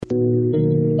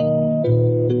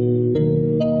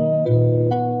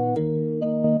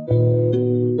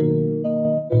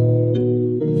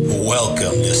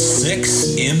to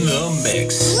Six in the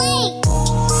Mix.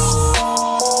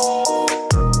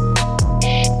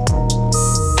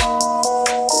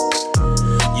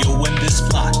 Yo, when this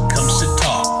flock comes to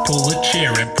talk, pull a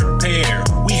chair and prepare.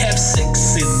 We have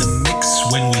six in the mix.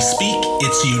 When we speak,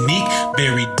 it's unique.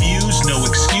 Varied views, no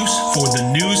excuse for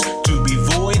the news to be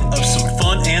void of some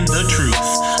fun and the truth.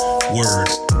 Word.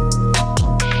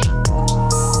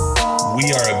 We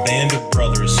are a band of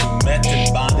brothers who met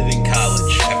and bonded in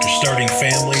college. After starting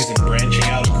families and branching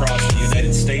out across the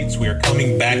United States, we are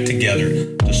coming back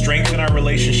together to strengthen our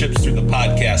relationships through the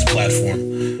podcast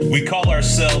platform. We call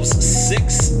ourselves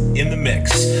Six in the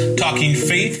Mix, talking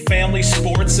faith, family,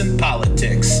 sports, and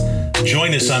politics.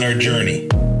 Join us on our journey.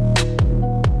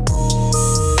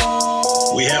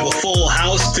 We have a full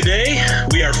house today.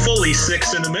 We are fully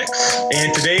six in the mix.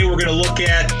 And today we're going to look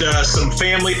at some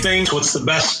family things. What's the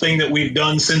best thing that we've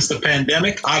done since the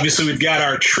pandemic? Obviously, we've got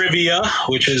our trivia,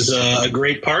 which is a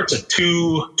great part. It's a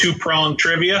two-pronged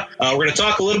trivia. We're going to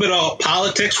talk a little bit about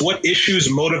politics, what issues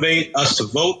motivate us to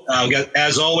vote. We got,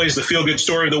 as always, the feel-good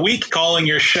story of the week, calling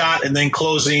your shot, and then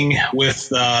closing with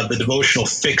the devotional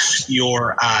Fix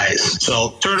Your Eyes.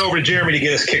 So turn it over to Jeremy to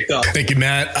get us kicked off. Thank you,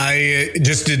 Matt. I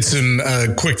just did some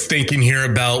quick thinking here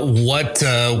about what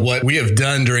we have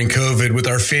done during COVID with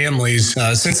our families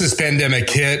since this pandemic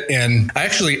hit. And I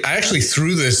actually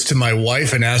threw this to my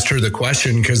wife and asked her the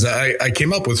question because I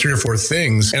came up with 3 or 4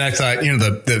 things. And I thought,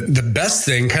 the best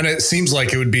thing kind of seems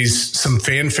like it would be some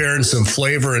fanfare and some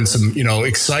flavor and some,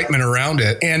 excitement around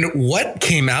it. And what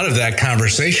came out of that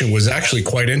conversation was actually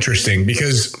quite interesting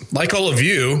because like all of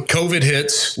you, COVID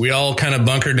hits, we all kind of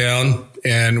bunker down.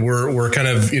 And we're kind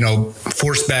of,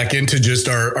 forced back into just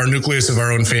our nucleus of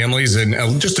our own families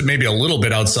and just maybe a little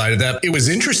bit outside of that. It was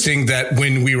interesting that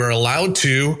when we were allowed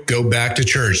to go back to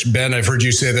church, Ben, I've heard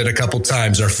you say that a couple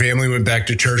times, our family went back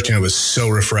to church and it was so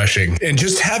refreshing. And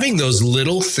just having those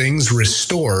little things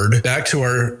restored back to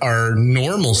our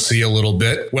normalcy a little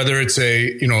bit, whether it's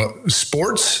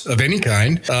sports of any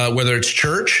kind, whether it's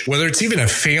church, whether it's even a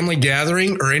family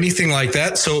gathering or anything like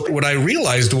that. So what I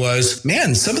realized was,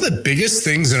 man, some of the biggest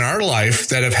things in our life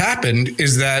that have happened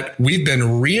is that we've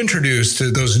been reintroduced to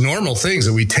those normal things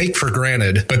that we take for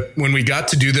granted. But when we got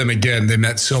to do them again, they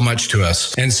meant so much to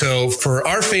us. And so for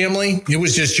our family, it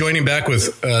was just joining back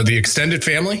with the extended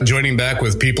family, joining back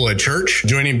with people at church,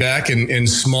 joining back in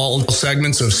small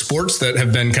segments of sports that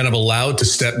have been kind of allowed to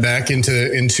step back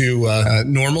into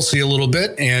normalcy a little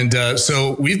bit. And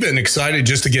so we've been excited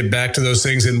just to get back to those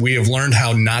things. And we have learned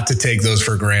how not to take those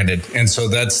for granted. And so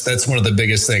that's one of the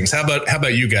biggest things. How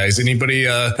about you guys? Anybody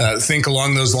think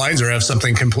along those lines or have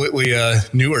something completely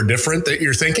new or different that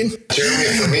you're thinking? Jeremy,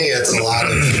 for me, it's a lot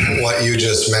of what you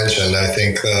just mentioned. I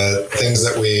think the things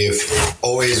that we've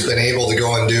always been able to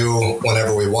go and do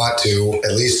whenever we want to,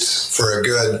 at least for a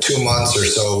good 2 months or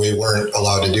so, we weren't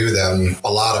allowed to do them,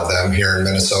 a lot of them here in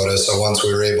Minnesota. So once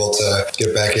we were able to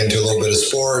get back into a little bit of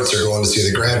sports or going to see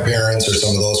the grandparents or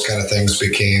some of those kind of things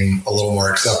became a little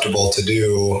more acceptable to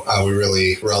do, we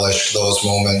really relished those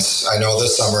moments. I know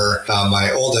this summer,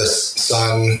 my oldest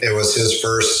son, it was his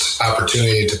first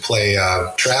opportunity to play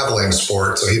traveling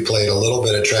sport. So he played a little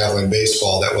bit of traveling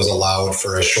baseball that was allowed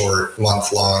for a short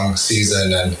month-long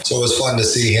season. And so it was fun to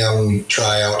see him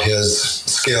try out his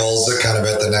skills kind of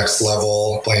at the next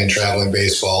level, playing traveling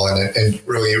baseball. And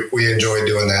really, we enjoyed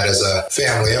doing that as a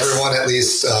family. Everyone, at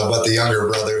least, but the younger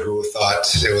brother who thought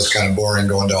it was kind of boring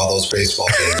going to all those baseball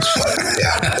games. But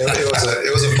yeah,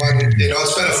 it was a fun,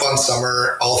 it's been a fun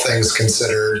summer, all things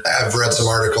considered. I've read some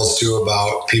articles too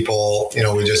about people,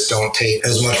 we just don't take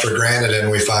as much for granted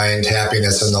and we find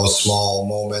happiness in those small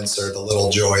moments or the little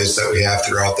joys that we have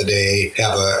throughout the day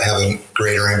have a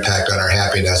greater impact on our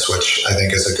happiness, which I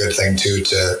think is a good thing too,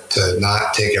 to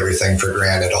not take everything for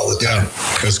granted all the time.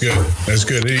 Yeah, that's good. That's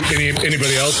good.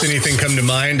 Anybody else, anything come to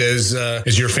mind as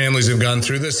your families have gone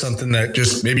through this, something that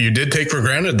just maybe you did take for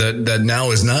granted that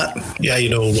now is not? Yeah,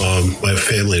 my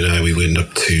family and I, we went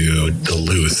up to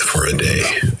Duluth for a day,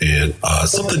 and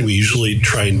something we usually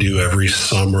try and do every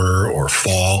summer or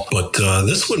fall, but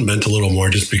this one meant a little more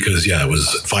just because it was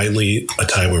finally a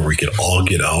time where we could all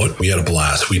get out. We had a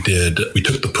blast. We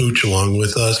took the pooch along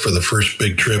with us for the first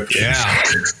big trip. Yeah.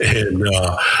 And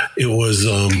it was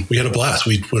we had a blast.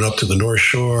 We went up to the North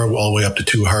Shore, all the way up to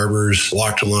Two Harbors,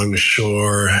 walked along the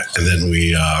shore, and then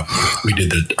we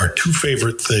did our 2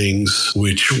 favorite things,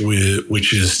 which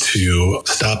is to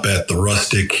stop at the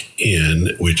Rustic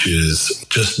Inn, which is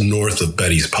just north of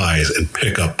Betty's Pies, and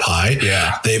pick up pie.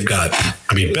 Yeah. They've got,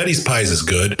 Betty's Pies is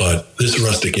good, but this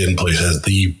Rustic Inn place has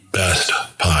the best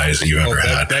pies that you've ever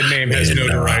had. That name has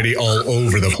notoriety all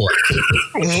over the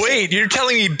place. Wait, you're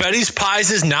telling me Betty's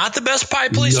Pies is not the best pie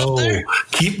place up there?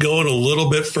 Keep going a little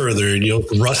bit further and you'll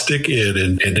Rustic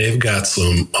Inn, and they've got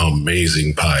some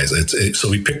amazing pies. So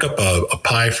we pick up a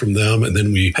pie from them, and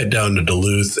then we head down to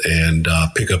Duluth and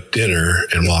pick up dinner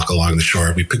and walk along the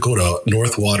shore. We go to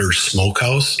North Water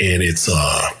Smokehouse, and it's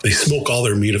they smoke all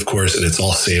their meat, of course, and it's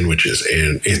all sandwiches,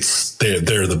 and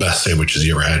they're the best sandwiches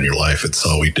you ever had in your life. And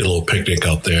so we did a little picnic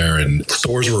out there, and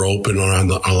stores were open along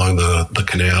the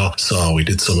canal, so we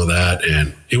did some of that,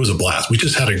 and it was a blast. We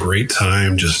just had a great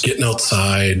time just getting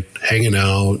outside, hanging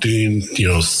out, doing,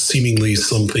 seemingly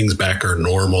some things back are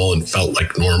normal and felt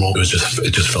like normal. It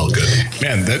just felt good.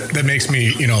 Man, that makes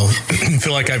me,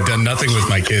 feel like I've done nothing with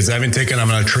my kids. I haven't taken them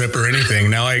on a trip or anything.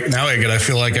 Now I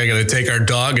feel like I got to take our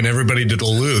dog and everybody to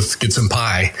Duluth, get some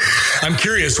pie. I'm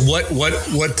curious, what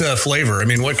flavor? I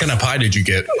mean, what kind of pie did you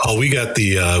get? Oh, we got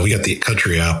the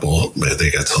country apple. They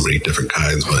got so many different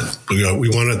kinds, but we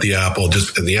wanted the apple.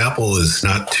 And the apple is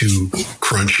not too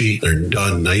crunchy. They're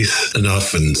done nice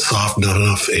enough and soft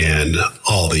enough, and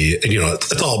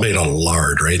it's all made on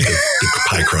lard, right? The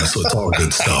pie crust, so it's all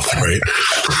good stuff, right?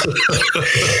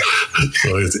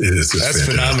 So it is just that's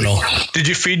fantastic. Phenomenal. Did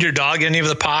you feed your dog any of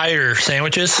the pie or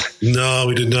sandwiches? No,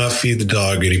 we did not feed the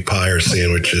dog any pie or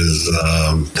sandwiches.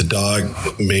 The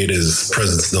dog made his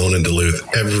presence known in Duluth.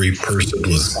 Every person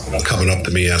was coming up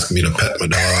to me asking me to pet my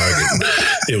dog, and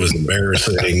it was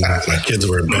embarrassing. My kids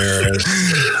were embarrassed.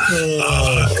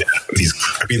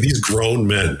 These grown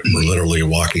men were literally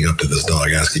walking up to this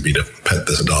dog asking me to pet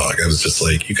this dog. I was just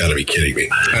like, you got to be kidding me.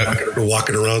 We're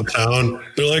walking around town.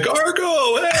 They're like,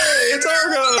 Argo, hey, it's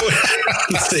Argo.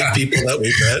 The same people that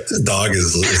we met. The dog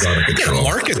is out of control.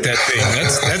 Market that thing.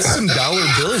 That's some dollar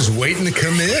bills waiting to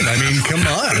come in. I mean, come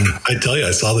on. I tell you,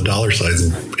 I saw the dollar signs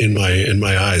in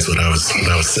my eyes when I was sitting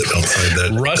outside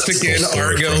that Rustic Inn,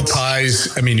 Argo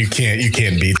pies. I mean, you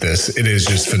can't beat this. It is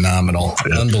just phenomenal.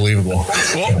 Yeah. Unbelievable.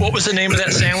 What was the name of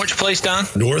that sandwich place, Don?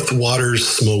 North Waters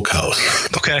Smokehouse.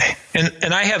 Okay.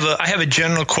 And I have a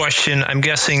general question. I'm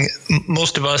guessing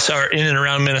most of us are in and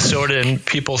around Minnesota, and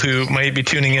people who might be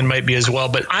tuning in might be as well.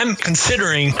 But I'm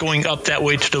considering going up that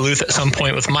way to Duluth at some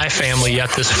point with my family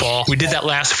yet this fall. We did that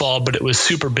last fall, but it was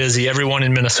super busy. Everyone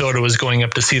in Minnesota was going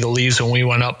up to see the leaves when we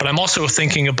went up. But I'm also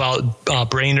thinking about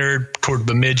Brainerd toward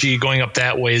Bemidji, going up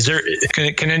that way.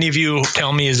 Can any of you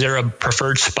tell me, is there a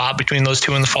preferred spot between those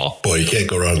two in the fall? Boy, you can't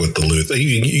go wrong with Duluth.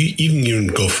 You can even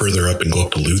go further up and go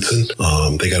up to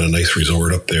Lutsen. They got a nice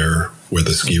resort up there where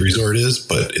the ski resort is,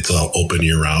 but it's all open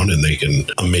year round, and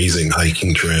amazing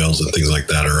hiking trails and things like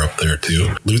that are up there too.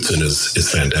 Lutsen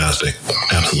is fantastic.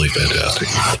 Absolutely fantastic.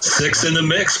 6 in the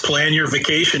mix. Plan your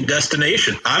vacation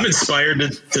destination. I'm inspired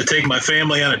to take my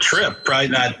family on a trip, probably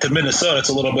not to Minnesota. It's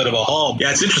a little bit of a haul.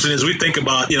 Yeah, it's interesting as we think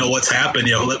about, what's happened.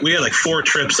 We had like 4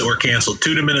 trips that were canceled,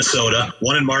 2 to Minnesota,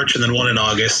 1 in March and then 1 in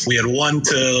August. We had 1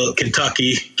 to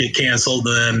Kentucky get canceled.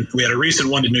 And then we had a recent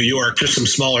one to New York, just some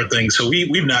smaller things. So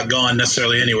we've not gone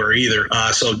necessarily anywhere either.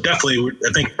 So definitely,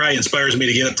 I think probably inspires me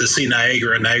to get up to see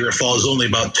Niagara. Niagara Falls is only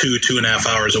about 2.5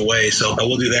 hours away. So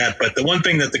we'll do that. But the one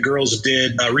thing that the girls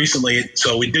did recently,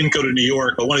 so we didn't go to New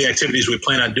York, but one of the activities we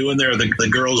plan on doing there, the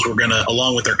girls were going to,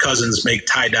 along with their cousins, make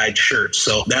tie-dyed shirts.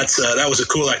 So that was a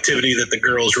cool activity that the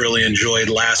girls really enjoyed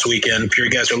last weekend. If you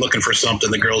guys are looking for something,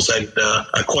 the girls had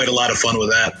quite a lot of fun with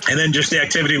that. And then just the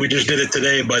activity, we just did it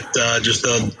today, but just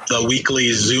the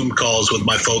weekly Zoom calls with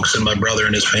my folks and my brother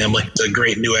and his family. It's a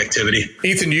great new activity.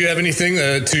 Ethan, do you have anything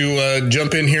to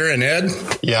jump in here and add?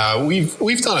 Yeah,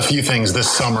 we've done a few things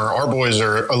this summer. Our boys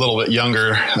are a little bit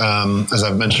younger. As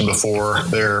I've mentioned before,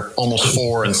 they're almost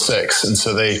 4 and 6, and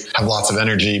so they have lots of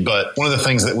energy. But one of the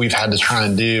things that we've had to try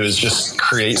and do is just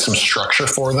create some structure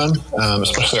for them.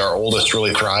 Especially our oldest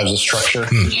really thrives with structure.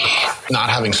 Not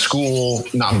having school,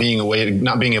 not being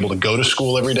able to go to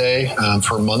school every day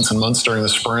for months and months during the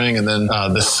spring, and then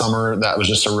this summer that was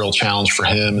just a real challenge for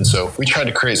him. And so we tried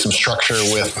to create some structure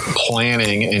with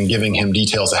planning and giving him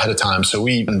details ahead of time. So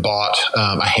we even bought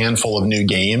a handful of new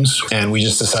games, and we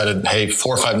just decided, hey,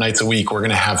 4 or 5 nights a week, we're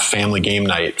going to have family game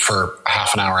night for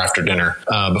half an hour after dinner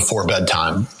before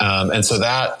bedtime. And so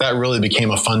that really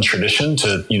became a fun tradition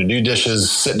to do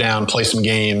dishes, sit down, play some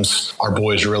games. Our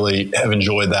boys really have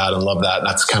enjoyed that and love that. And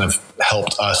that's kind of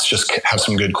helped us just have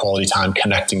some good quality time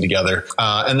connecting together.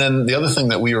 And then the other thing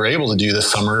that we were able to do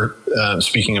this summer,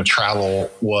 speaking of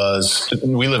travel, was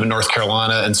we live in North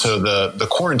Carolina. And so the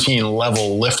quarantine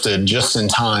level lifted just in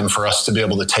time for us to be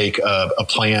able to take a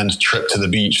planned trip to the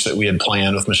beach that we had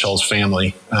planned with Michelle's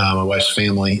family, my wife's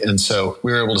family. And so so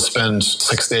we were able to spend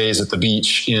 6 days at the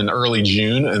beach in early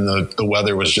June, and the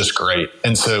weather was just great.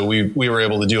 And so we were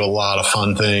able to do a lot of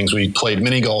fun things. We played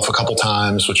mini golf a couple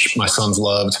times, which my sons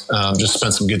loved. Just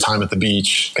spent some good time at the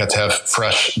beach. Got to have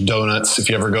fresh donuts. If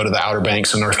you ever go to the Outer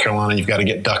Banks in North Carolina, you've got to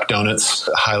get duck donuts.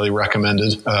 Highly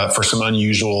recommended for some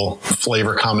unusual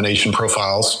flavor combination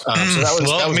profiles. So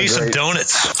that was some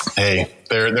donuts. Hey,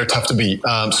 they're tough to beat.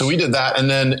 So we did that. And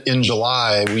then in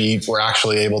July, we were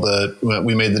actually able to,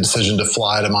 we made the decision to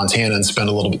fly to Montana and spend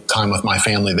a little bit of time with my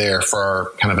family there for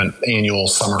our kind of an annual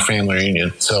summer family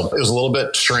reunion. So it was a little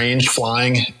bit strange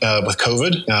flying with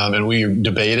COVID. And we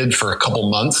debated for a couple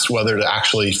months whether to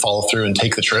actually follow through and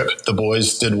take the trip. The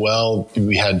boys did well.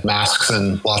 We had masks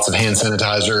and lots of hand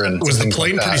sanitizer. And was the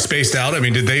plane pretty spaced out? I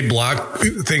mean, did they block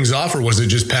things off, or was it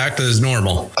just packed as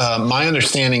normal? My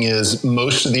understanding is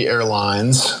most of the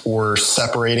airlines were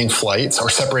separating flights or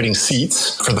separating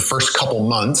seats for the first couple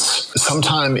months.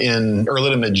 Sometime in early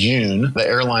to mid-June, the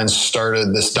airlines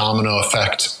started this domino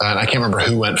effect. And I can't remember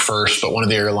who went first, but one of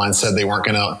the airlines said they weren't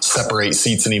going to separate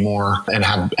seats anymore and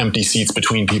have empty seats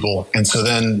between people. And so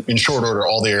then in short order,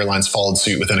 all the airlines followed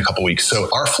suit within a couple weeks. So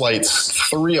our flights,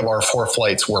 3 of our 4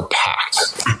 flights were packed,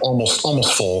 almost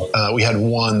full. We had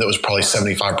one that was probably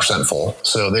 75% full.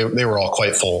 So they were all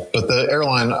quite full. But the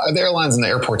airlines and the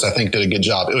airports, I think, did a good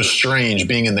job. It was strange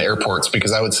being in the airports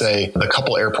because I would say the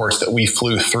couple airports that we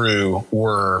flew through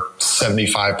were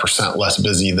 75% less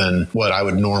busy than what I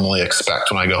would normally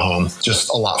expect when I go home. Just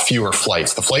a lot fewer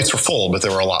flights. The flights were full, but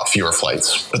there were a lot fewer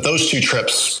flights. But those 2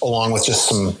 trips, along with just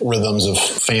some rhythms of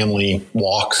family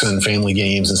walks and family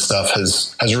games and stuff,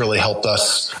 has really helped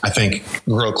us, I think,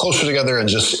 grow closer together and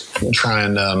just try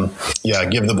and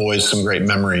give the boys some great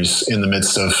memories in the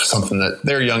midst of something that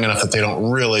they're young enough that they don't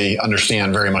really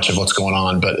understand very much of what's going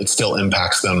on, but it still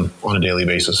impacts them on a daily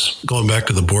basis. Going back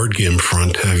to the board game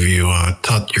front, have you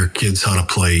taught your kids how to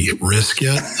play Risk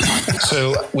yet?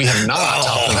 So we have not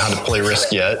taught them how to play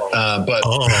Risk yet, but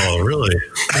really?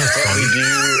 We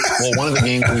do. Well, one of the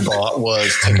games we bought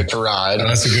was Ticket to Ride. Oh,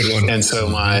 that's a good one. And so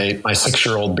my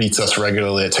 6-year-old beats us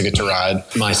regularly at Ticket to Ride.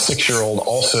 My 6-year-old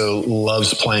also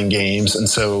loves playing games, and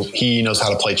so he knows how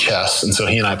to play chess. And so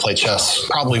he and I play chess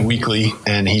probably weekly,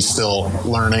 and he's still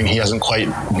learning. He hasn't quite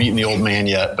beaten the old man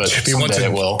yet, but if he wants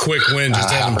a quick win, just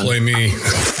have him play me.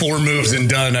 4 moves and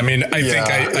done. I mean,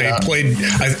 I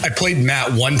played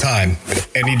Matt one time,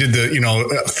 and he did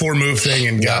the 4 move thing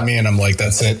and got me, and I'm like,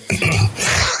 that's it.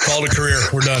 Called a career.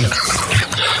 We're done.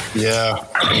 Yeah.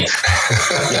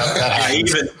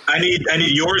 I need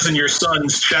yours and your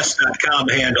son's chess.com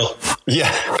handle.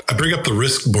 Yeah. I bring up the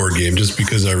Risk board game just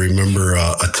because I remember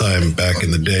a time back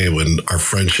in the day when our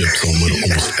friendships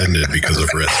almost ended because of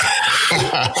Risk. I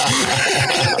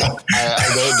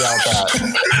don't doubt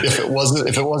that. If it wasn't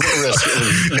Risk, it was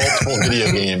multiple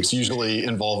video games, usually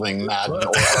involving Madden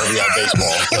or RBI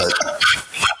baseball. But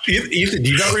Ethan,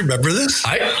 do you not remember this?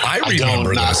 I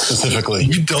remember not specifically.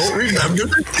 You don't remember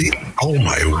this? Oh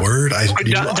my word!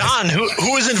 Don,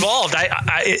 who was involved?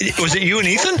 Was it you and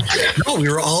Ethan? No, we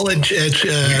were all at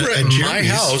my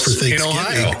house for Thanksgiving, in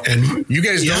Ohio, and you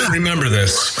guys don't remember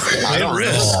this.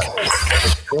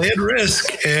 Played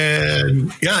Risk,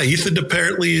 and Ethan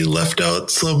apparently left out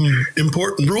some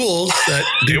important rules that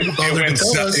didn't bother to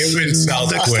tell us. It went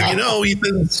south quick.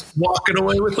 Ethan's walking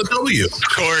away with a W. Of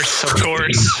course.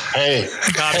 Hey,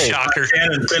 shocker.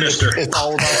 And sinister. It's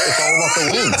all about the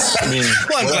wins. I mean,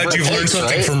 I'm glad you've learned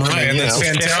something from Ryan. That's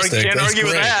fantastic. Can't argue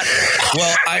with that.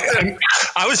 Well,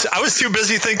 I was too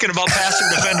busy thinking about passing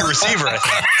defender receiver.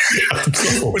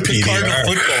 With the Cardinal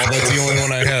football, that's the only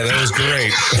one I had. That was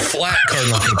great. Flat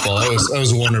Cardinal football. That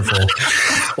was wonderful.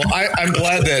 Well, I'm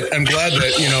glad that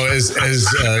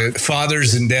as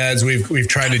fathers and dads, we've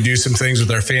tried to do some things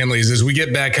with our families. As we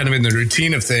get back kind of in the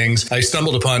routine of things, I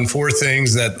stumbled upon 4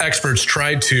 things that experts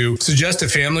tried to suggest to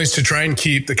families to try and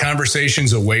keep the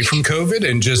conversations away from COVID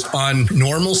and just on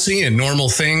normalcy and normal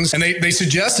things. And they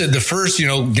suggested the first,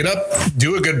 get up,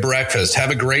 do a good breakfast, have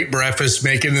a great breakfast,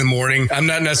 make it in the morning. I'm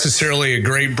not necessarily a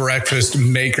great breakfast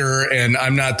maker, and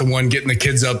I'm not the one getting the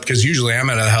kids up because usually I'm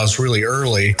out of the house really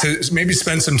early. To maybe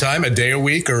spend some time, a day a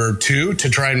week or 2, to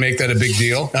try and make that a big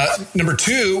deal. Number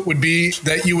 2 would be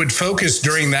that you would focus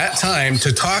during that time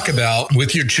to talk about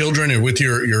with your children and with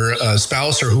your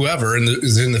spouse or whoever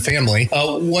is in the family,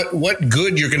 what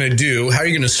good you're going to do, how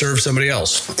you're going to serve somebody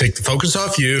else. Take the focus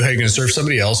off you, how you're going to serve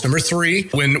somebody else. Number 3,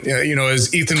 when,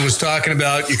 as Ethan was talking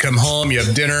about, you come home, you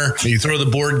have dinner, you throw the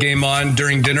board game on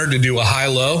during dinner to do a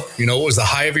high-low. You know, what was the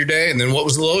high of your day? And then what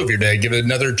was the low of your day? Give it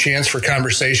another chance for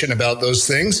conversation about those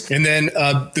things. And then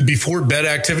the before bed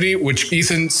activity, which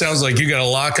Ethan sounds like you got a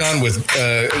lock on with,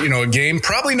 a game.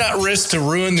 Probably not risk to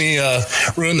ruin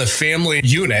the family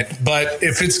unit, but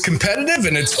if it's competitive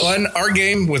and it's fun, our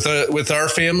game with our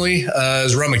family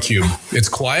is Rummikub. It's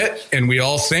quiet and we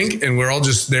all think, and we're all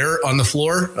just there on the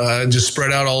floor, just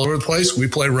spread out all over the place. We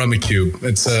play Rummikub.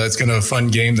 It's kind of a fun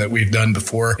game that we've done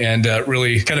before, and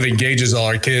really kind of engages all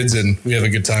our kids, and we have a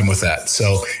good time with that.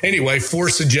 So anyway, 4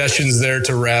 suggestions there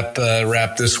to wrap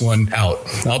this one out.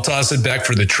 I'll toss it back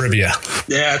for the trivia.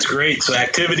 Yeah, that's great. So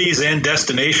activities and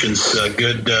destinations,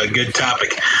 good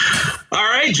topic. All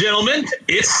right, gentlemen,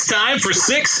 it's time for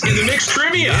 6 in the Mix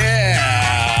trivia.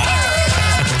 Yeah.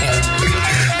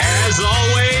 As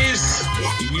always,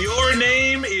 your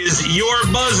name is your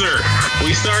buzzer.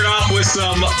 We start off with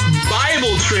some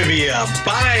Bible trivia.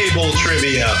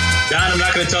 Don, I'm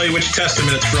not going to tell you which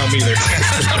testament it's from either.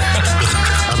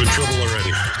 I'm in trouble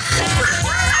already.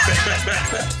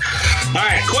 All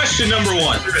right, question number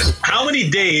 1. How many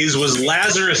days was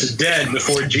Lazarus dead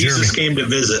before Jesus came to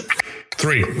visit?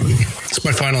 3. That's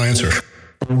my final answer.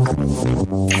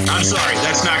 I'm sorry,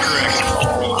 that's not correct.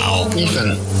 Wow.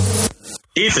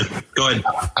 Ethan, go ahead.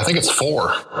 I think it's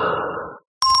 4.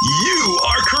 You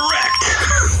are correct.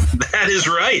 That is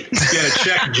right. Gonna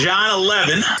check John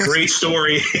 11. Great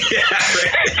story.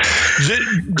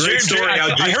 Great story.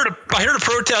 I heard a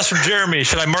protest from Jeremy.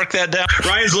 Should I mark that down?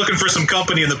 Ryan's looking for some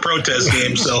company in the protest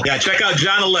game. So yeah, check out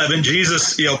John 11.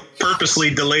 Jesus,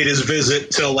 purposely delayed his visit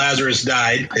till Lazarus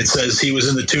died. It says he was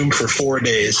in the tomb for 4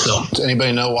 days. So does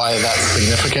anybody know why that's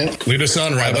significant? Lead us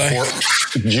on, Rabbi.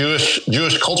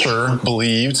 Jewish culture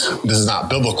believed, this is not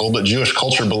biblical, but Jewish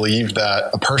culture believed that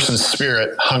a person's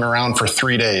spirit hung around for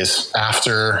 3 days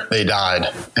after they died.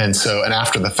 And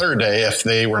after the 3rd day, if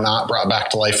they were not brought back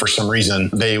to life for some reason,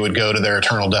 they would go to their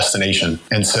eternal destination.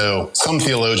 And so some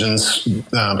theologians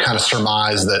kind of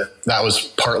surmise that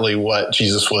was partly what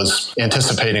Jesus was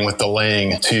anticipating with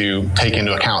delaying to take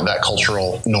into account that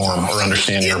cultural norm or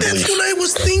understanding or belief. That's what I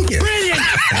was thinking.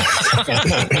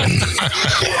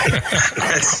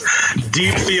 That's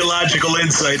deep theological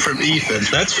insight from Ethan.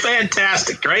 That's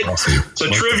fantastic, right? So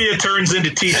trivia turns into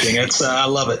teaching. I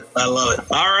love it. All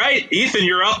right, Ethan,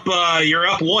 you're up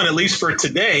 1, at least for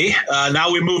today.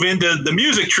 Now we move into the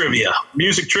music trivia.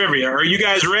 Are you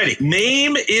guys ready?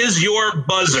 Name is your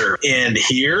buzzer, and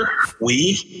here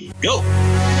we go.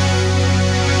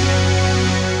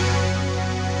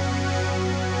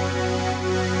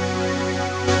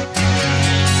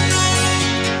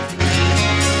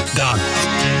 Don.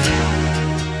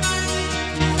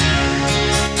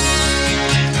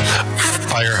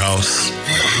 Firehouse.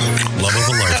 Love of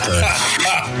a lifetime.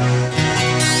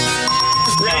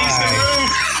 Raise the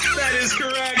roof. That is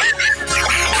correct.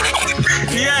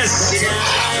 Yes.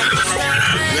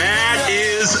 That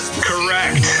is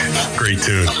correct. Great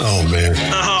tune. Oh, man.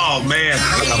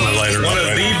 I got my lighter. One of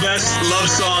the best love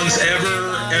songs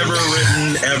ever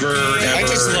written, ever. I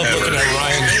just love looking at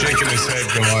Ryan shaking his head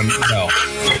going, no.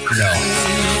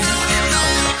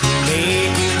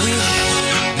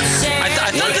 I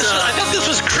thought this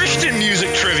was Christian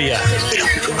music trivia.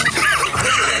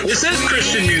 This is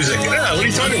Christian music. Yeah, what are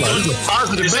you talking about? This is a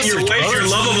positive message. Is that your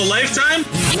love of a lifetime?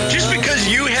 Just because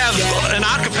you have an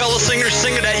a cappella singer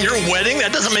sing it at your wedding,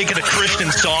 that doesn't make it a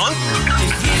Christian song.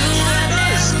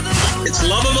 It's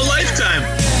love of a lifetime.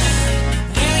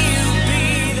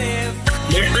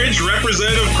 Marriage,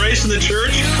 representative of Christ in the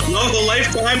church, love of a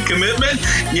lifetime, commitment.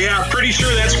 Yeah, pretty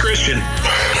sure that's Christian.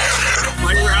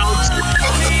 Firehouse,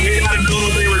 they gotta know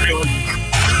what they were doing.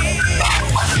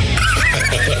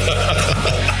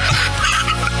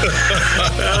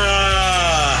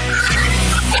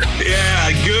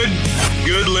 Yeah,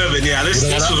 good living. Yeah, this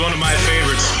was one of my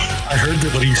favorites. I heard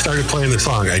that when he started playing the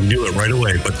song, I knew it right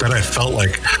away. But then I felt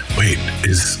like, wait,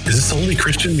 is this only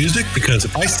Christian music? Because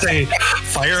if I say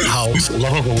Firehouse,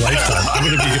 Love of a Lifetime, I'm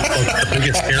going to be like the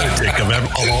biggest heretic of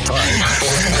all time.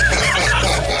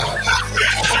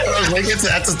 I was like,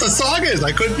 that's what the song is.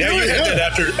 I couldn't. Yeah, you had that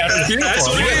after that's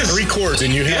what it is. 3 chords,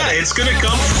 and you had it's going to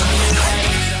come.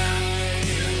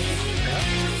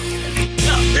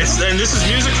 And this is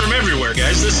music from everywhere,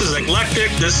 guys. This is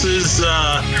eclectic. This is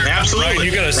absolutely. Right,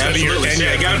 you got to study your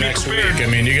Enya for next week. I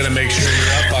mean, you got to make sure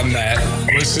you're up on that.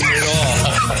 Listen to it all.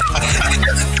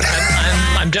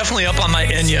 I'm definitely up on my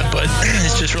Enya, but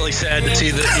it's just really sad to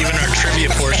see that even our trivia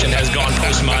portion has gone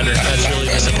postmodern. That's really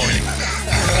disappointing.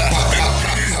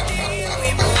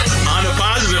 On a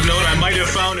positive note, I might have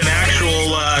found an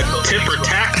actual tip or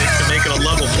tactic to make making a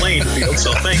level playing field.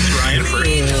 So thanks, Ryan, for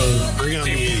bring on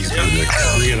the 80s.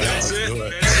 That's it. Go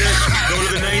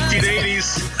to the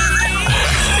 1980s.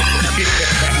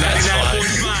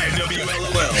 99.5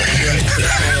 WLOL.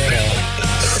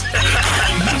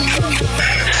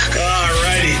 All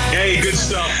righty. Hey, good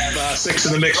stuff. Six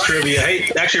in the Mix trivia.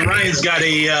 Hey, actually, Ryan's got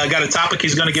a topic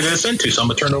he's going to get us into, so I'm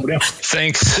going to turn it over to him.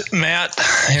 Thanks, Matt.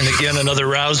 And again, another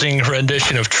rousing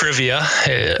rendition of trivia,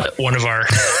 one of our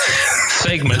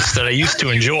segments that I used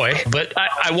to enjoy. But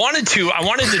I wanted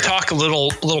to talk a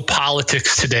little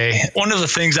politics today. One of the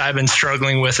things I've been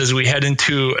struggling with as we head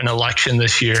into an election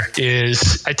this year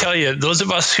is, I tell you, those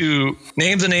of us who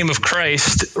name the name of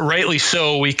Christ, rightly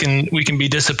so, we can be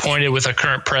disappointed with our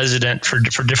current president for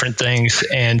different things.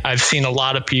 And I've seen a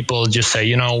lot of people just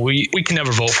say, we can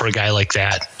never vote for a guy like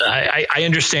that. I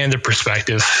understand their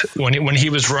perspective. When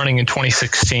he was running in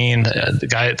 2016,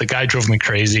 the guy drove me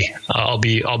crazy. I'll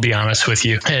be honest with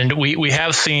you. And we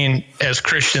have seen as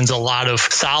Christians a lot of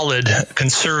solid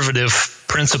conservative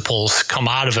principles come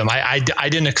out of him. I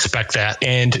didn't expect that.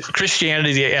 And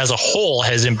Christianity as a whole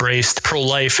has embraced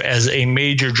pro-life as a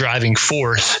major driving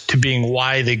force to being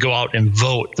why they go out and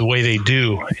vote the way they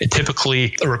do.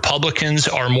 Typically, Republicans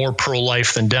are more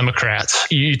pro-life than Democrats.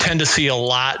 You tend to see a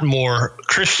lot more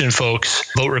Christian folks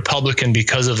vote Republican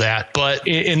because of that. But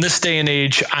in this day and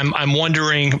age, I'm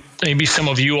wondering, maybe some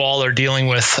of you all are dealing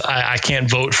with, I can't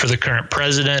vote for the current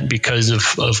president because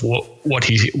of what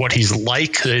he's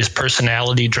like. His personality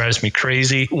drives me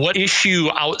crazy. What issue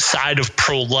outside of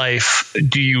pro-life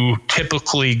do you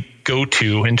typically go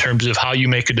to in terms of how you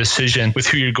make a decision with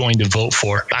who you're going to vote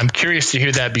for? I'm curious to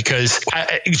hear that, because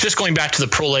just going back to the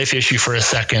pro-life issue for a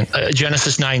second,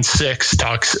 Genesis 9:6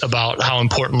 talks about how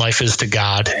important life is to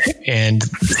God. And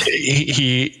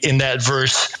he in that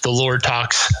verse, the Lord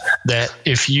talks that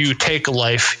if you take a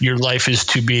life, your life is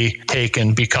to be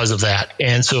taken because of that.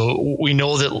 And so we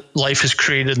know that life is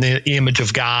created in the image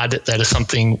of God. That is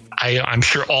something I'm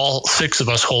sure all six of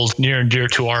us hold near and dear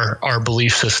to our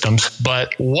belief systems.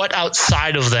 But what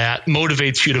outside of that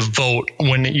motivates you to vote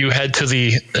when you head to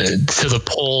the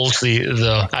polls?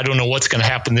 I don't know what's going to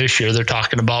happen this year. They're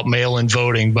talking about mail-in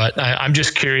voting, but I'm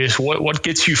just curious, what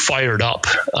gets you fired up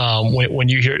when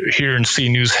you hear and see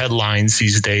news headlines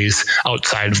these days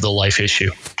outside of the life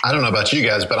issue? I don't know about you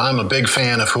guys, but I'm a big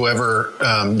fan of whoever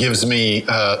gives me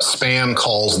spam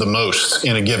calls the most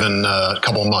in a given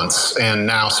couple months, and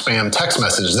now spam text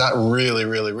messages. That really,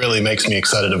 really, really makes me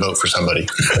excited to vote for somebody.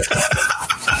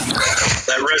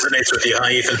 That resonates with you, huh,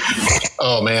 Ethan?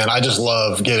 Oh, man, I just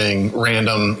love getting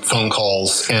random phone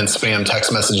calls and spam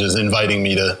text messages inviting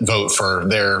me to vote for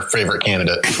their favorite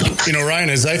candidate. Ryan,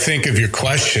 as I think of your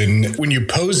question, when you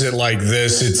pose it like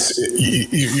this,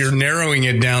 you're narrowing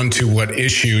it down to what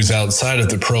issues outside of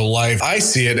the pro-life. I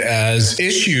see it as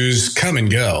issues come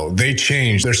and go. They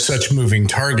change. There's such moving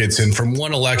targets. And from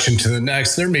one election to the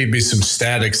next, there may be some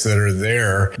statics that are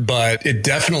there, but it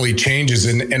definitely changes.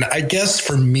 And I guess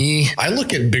for me, I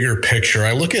look at bigger picture.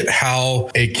 I look at how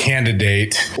a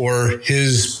candidate or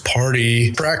his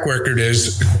party track record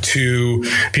is to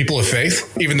people of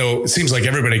faith, even though it seems like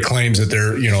everybody claims that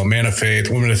they're, a man of faith,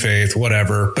 woman of faith,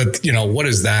 whatever. But, what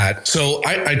is that? So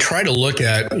I try to look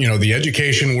at, the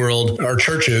education world, our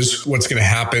churches, what's going to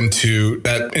happen to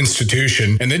that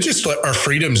institution, and then just our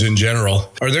freedoms in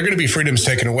general. Are there going to be freedoms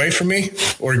taken away from me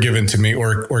or given to me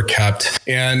or kept?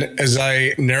 And as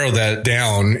I narrow that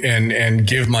down and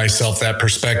give myself that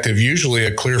perspective, usually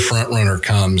a clear front runner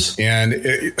comes.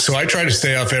 And so I try to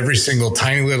stay off every single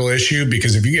tiny little issue,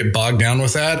 because if you get bogged down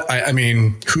with that, I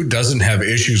mean, who doesn't have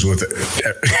issues with it?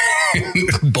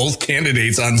 Both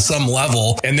candidates on some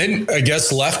level. And then I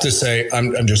guess left to say,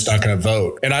 I'm just not going to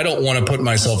vote. And I don't want to put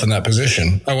myself in that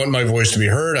position. I want my voice to be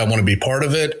heard. I want to be part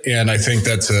of it. And I think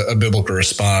that's a biblical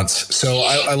response. So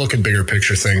I look at bigger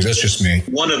picture things. That's just me.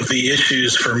 One of the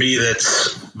issues for me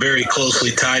that's very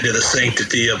closely tied to the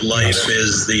sanctity of life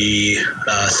is the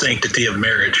sanctity of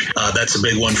marriage. That's a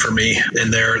big one for me,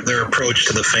 and their approach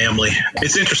to the family.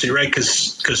 It's interesting, right?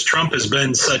 Because Trump has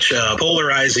been such a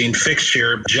polarizing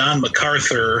fixture. John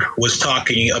MacArthur was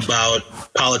talking about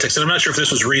politics, and I'm not sure if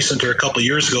this was recent or a couple of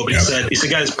years ago, but he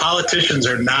said, guys, politicians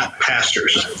are not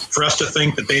pastors. For us to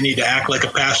think that they need to act like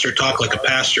a pastor, talk like a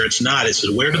pastor, it's not. It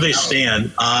says, where do they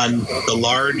stand on the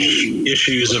large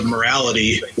issues of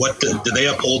morality? What do they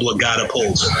uphold? What God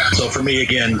upholds? So for me,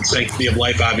 again, sanctity of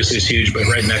life obviously is huge, but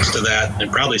right next to that,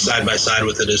 and probably side by side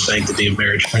with it, is sanctity of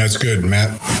marriage. That's good,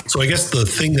 Matt. So I guess the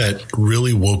thing that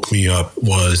really woke me up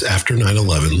was after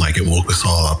 9/11, like it woke us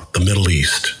all up, the Middle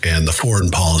East and the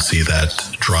foreign policy that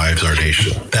drives our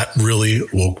nation. That really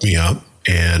woke me up.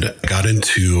 and I got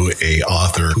into a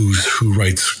author who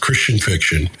writes Christian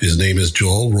fiction. His name is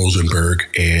Joel Rosenberg,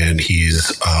 and he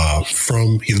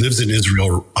lives in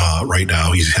Israel right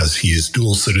now. He's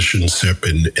dual citizenship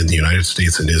in the United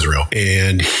States and Israel,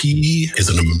 and he is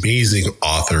an amazing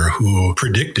author who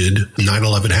predicted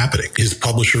 9/11 happening. His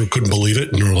publisher couldn't believe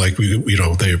it, and were like,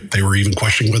 they were even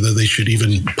questioning whether they should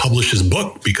even publish his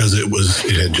book because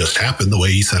it had just happened the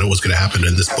way he said it was going to happen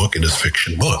in this book, in his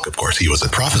fiction book. Of course, he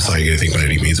wasn't prophesying anything by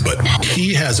any means, but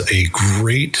he has a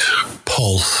great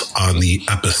pulse on the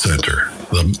epicenter,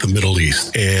 the Middle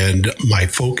East. And my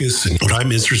focus and what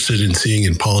I'm interested in seeing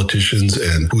in politicians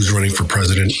and who's running for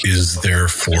president is their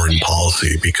foreign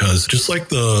policy, because just like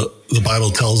the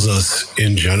Bible tells us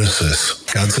in Genesis,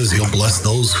 God says he'll bless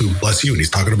those who bless you. And he's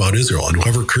talking about Israel. And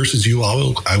whoever curses you,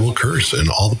 I will curse. And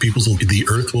all the peoples of the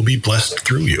earth will be blessed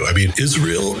through you. I mean,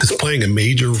 Israel is playing a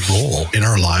major role in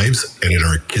our lives and in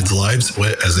our kids' lives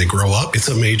as they grow up. It's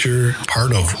a major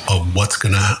part of what's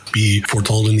going to be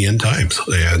foretold in the end times.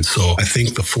 And so I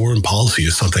think the foreign policy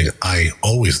is something I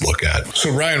always look at. So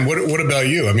Ryan, what about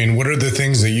you? I mean, what are the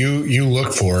things that you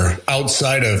look for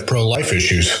outside of pro-life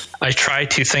issues? I try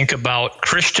to think about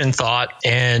Christian thought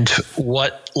and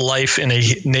what life in a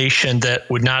nation that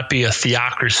would not be a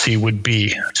theocracy would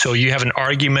be. So you have an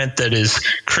argument that is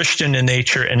Christian in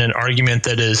nature and an argument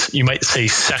that is, you might say,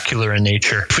 secular in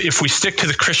nature. If we stick to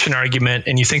the Christian argument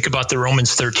and you think about the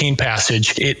Romans 13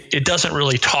 passage, it doesn't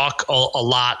really talk a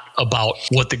lot about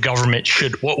what the government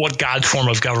should, what God's form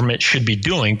of government should be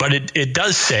doing. But it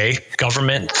does say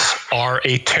governments are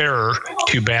a terror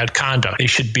to bad conduct. They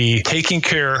should be taking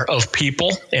care of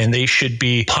people, and they should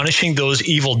be punishing those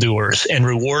evildoers and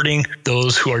rewarding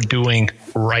those who are doing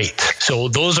right. So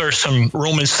those are some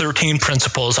Romans 13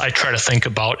 principles I try to think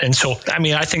about. And so, I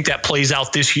mean, I think that plays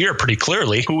out this year pretty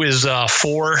clearly. Who is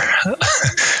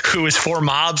for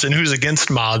mobs and who's against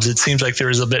mobs? It seems like there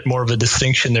is a bit more of a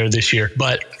distinction there this year.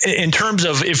 But in terms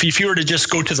of if you were to just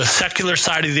go to the secular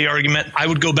side of the argument, I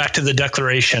would go back to the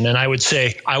Declaration and I would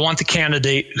say, I want the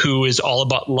candidate who is all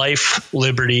about life,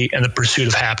 liberty, and the pursuit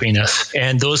of happiness.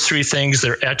 And those three things,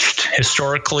 they're etched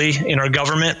historically in our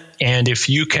government. And if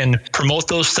you can promote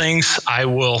those things, I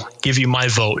will give you my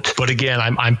vote. But again,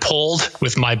 I'm pulled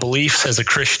with my beliefs as a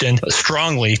Christian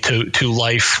strongly to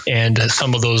life and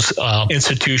some of those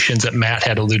institutions that Matt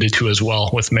had alluded to as well,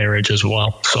 with marriage as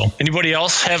well. So anybody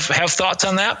else have thoughts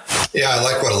on that? Yeah, I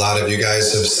like what a lot of you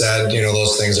guys have said. You know,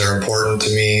 those things are important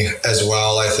to me as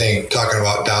well. I think talking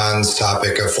about Don's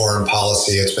topic of foreign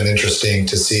policy, it's been interesting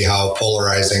to see how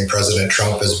polarizing President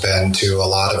Trump has been to a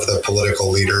lot of the political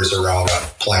leaders around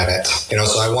the planet. You know,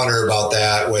 so I wonder about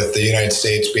that with the United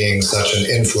States being such an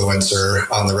influencer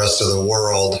on the rest of the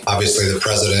world. Obviously, the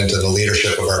president and the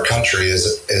leadership of our country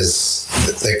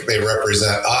they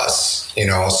represent us. You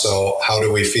know, so how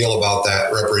do we feel about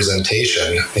that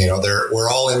representation? You know, we're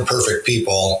all imperfect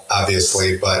people,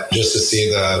 obviously, but just to see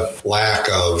the lack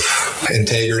of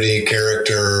integrity,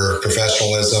 character,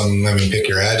 professionalism, I mean, pick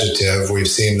your adjective. We've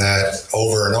seen that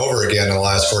over and over again in the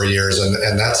last 4 years,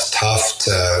 and that's tough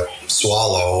to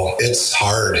swallow. It's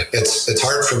hard. It's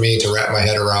hard for me to wrap my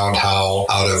head around how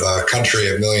out of a country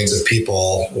of millions of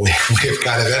people, we've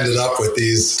kind of ended up with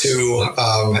these two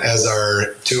as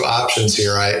our two options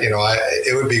here.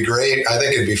 It would be great. I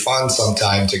think it'd be fun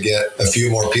sometime to get a few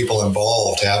more people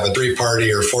involved, to have a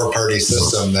 3-party or 4-party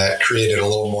system that created a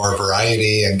little more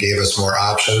variety and gave us more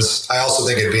options. I also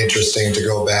think it'd be interesting to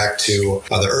go back to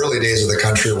the early days of the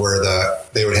country where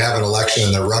they would have an election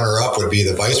and the runner-up would be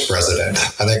the vice president.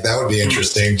 I think that would be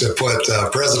interesting to put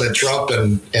President Trump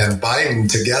and Biden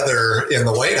together in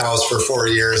the White House for 4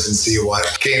 years and see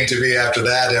what came to be after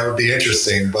that. That would be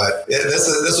interesting. But this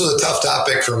was a tough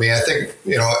topic for me. I think,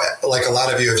 you know, like a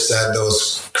lot of you have said,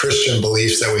 those Christian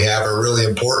beliefs that we have are really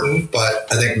important.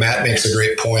 But I think Matt makes a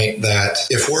great point that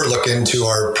if we're looking to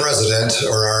our president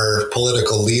or our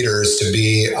political leaders to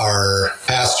be our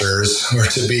pastors or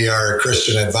to be our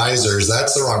Christian advisors,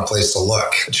 that's the wrong place to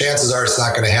look. Chances are it's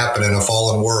not going to happen in a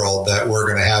fallen world that we're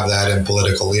going to have that in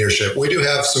political leadership. We do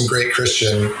have some great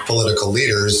Christian political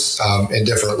leaders in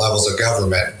different levels of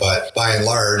government, but by and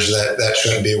large, that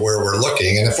shouldn't be where we're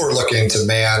looking. And if we're looking to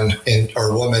man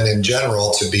or woman in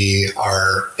general to be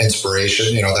our inspiration,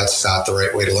 you know, that's not the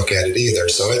right way to look at it either.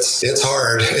 So it's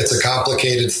hard. It's a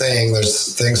complicated thing.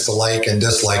 There's things to like and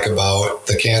dislike about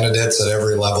the candidates at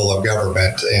every level of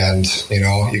government. And, you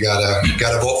know, you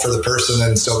gotta vote for the person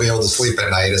and still be able to sleep at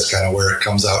night is kind of where it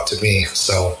comes out to me.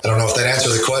 So I don't know if that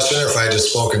answered the question or if I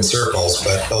just spoke in circles,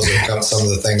 but those are some of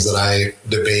the things that I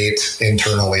debate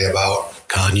internally about.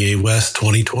 Kanye West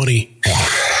 2020.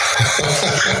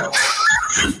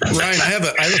 Ryan, I have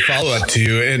a follow-up to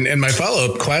you, and my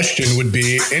follow-up question would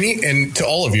be and to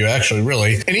all of you actually,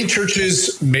 really, any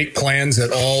churches make plans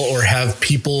at all or have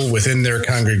people within their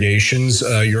congregations,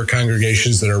 your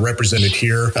congregations that are represented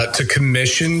here, to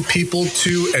commission people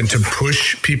to and to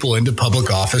push people into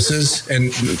public offices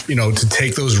and, to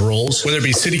take those roles, whether it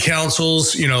be city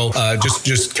councils,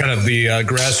 just kind of the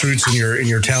grassroots in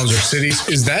your towns or cities.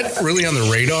 Is that really on the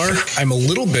radar? I'm a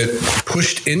little bit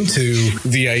pushed into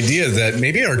the idea that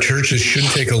maybe our churches should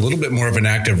take a little bit more of an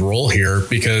active role here,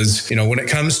 because when it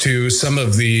comes to some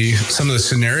of the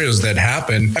scenarios that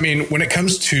happen, when it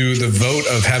comes to the vote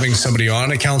of having somebody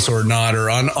on a council or not, or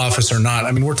on office or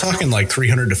not, we're talking like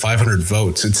 300 to 500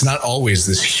 votes. It's not always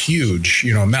this huge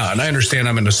amount, and I understand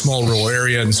I'm in a small rural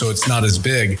area, and so it's not as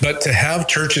big. But to have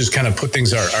churches kind of put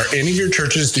things, are any of your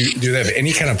churches, do they have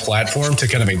any kind of platform to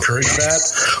kind of encourage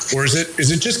that, or is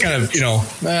it just kind of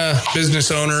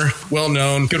business owner, well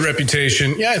known, good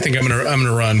reputation? Yeah, I think I'm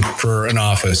gonna run for an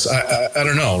office. I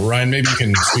don't know, Ryan. Maybe you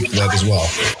can speak to that as well.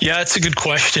 Yeah, it's a good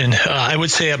question. I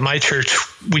would say at my church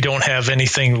we don't have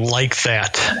anything like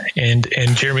that. And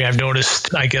Jeremy, I've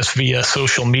noticed, I guess via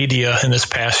social media in this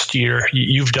past year,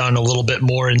 you've done a little bit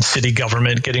more in city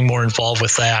government, getting more involved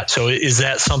with that. So is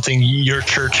that something your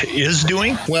church is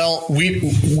doing? Well, we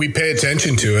pay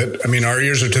attention to it. Our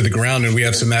ears are to the ground, and we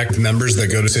have some active members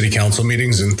that go to city council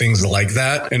meetings and things like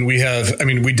that. And we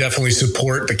definitely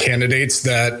support the candidates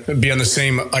that be on the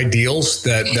same ideals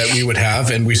that we would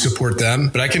have, and we support them.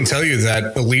 But I can tell you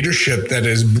that the leadership that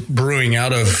is brewing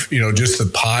out of, just the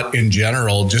pot in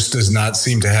general just does not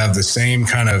seem to have the same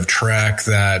kind of track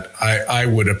that I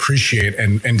would appreciate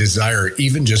and desire,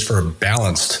 even just for a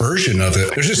balanced version of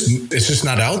it. It's just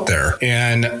not out there.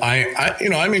 And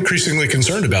I'm increasingly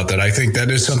concerned about that. I think that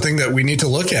is something that we need to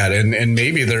look at, and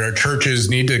maybe there are churches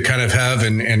need to kind of have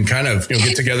and kind of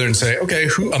get together and say, okay,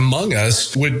 who among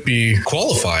us would be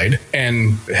qualified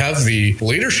and have the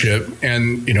leadership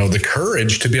and the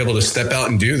courage to be able to step out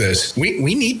and do this.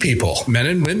 We need people, men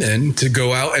and women, to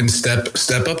go out and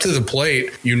step up to the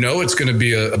plate. It's going to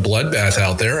be a bloodbath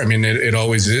out there. It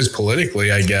always is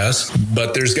politically, I guess,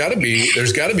 but there's got to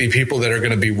be people that are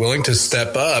going to be willing to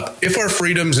step up if our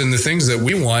freedoms and the things that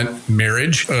we want,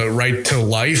 marriage, right to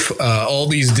life, all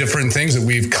these different things that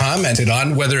we've commented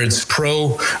on, whether it's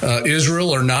pro Israel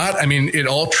or not. It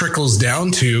all trickles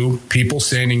down to people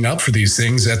standing up for these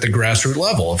things at the grassroots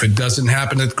level. If it doesn't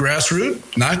happen at the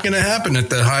grassroots, not going to happen at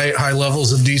the high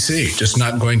levels of DC. Just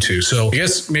not going to. So I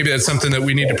guess maybe that's something that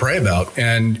we need to pray about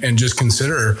and just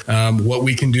consider what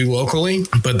we can do locally,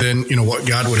 but then what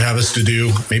God would have us to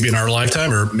do maybe in our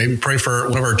lifetime, or maybe pray for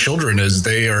one of our children as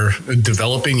they are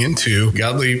developing into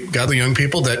godly young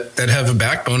people that have a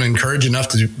backbone and courage enough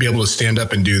to be able to stand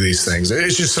up and do these things.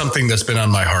 It's just something that's been on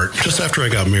my heart. Just after I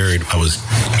got married, I was,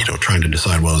 trying to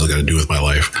decide what I was going to do with my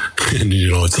life. And,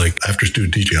 it's like after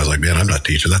student teaching, I was like, man, I'm not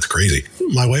teaching. That's crazy.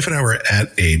 My wife and I were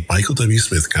at a Michael W.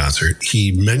 Smith concert.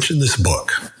 He mentioned this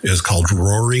book. It's called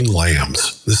Roaring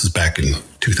Lambs. This is back in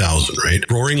 2000, right?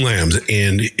 Roaring Lambs.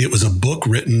 And it was a book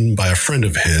written by a friend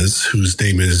of his whose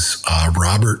name is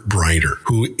Robert Breiner,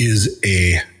 who is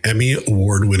a Emmy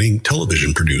award-winning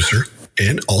television producer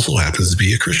and also happens to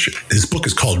be a Christian. His book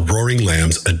is called Roaring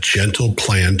Lambs, A Gentle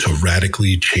Plan to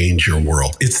Radically Change Your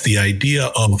World. It's the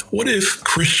idea of what if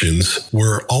Christians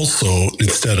were also,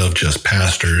 instead of just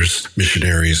pastors,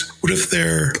 missionaries, what if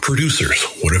they're producers?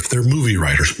 What if they're movie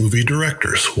writers, movie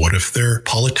directors? What if they're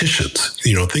politicians?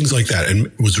 Things like that. And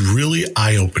it was really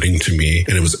eye-opening to me.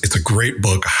 And it's a great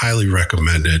book, highly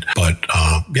recommended. But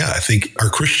I think our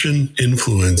Christian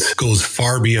influence goes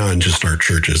far beyond just our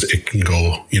churches. It can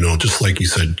go, just like you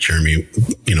said, Jeremy,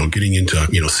 getting into,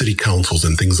 city councils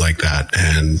and things like that.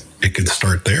 And it can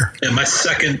start there. And my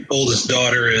second oldest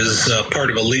daughter is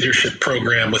part of a leadership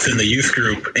program within the youth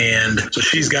group. And so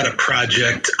she's got a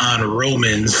project on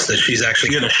Romans that she's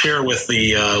actually going to share with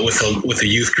the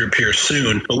youth group here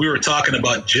soon. But we were talking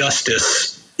about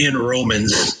justice in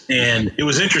Romans. And it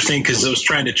was interesting because I was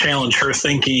trying to challenge her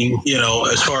thinking,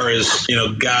 as far as,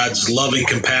 God's loving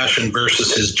compassion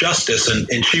versus his justice.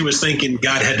 And she was thinking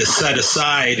God had to set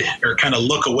aside or kind of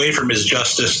look away from his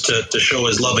justice to show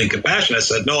his loving compassion. I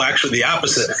said, no, actually the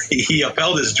opposite. He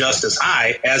upheld his justice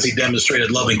high as he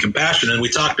demonstrated loving compassion. And we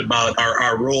talked about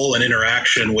our role and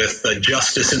interaction with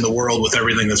justice in the world with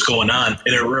everything that's going on.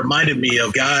 And it reminded me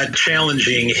of God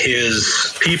challenging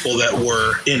his people that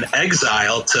were in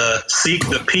exile to seek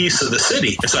the peace of the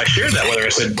city. And so I shared that with her. I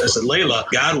said, Layla,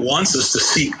 God wants us to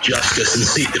seek justice and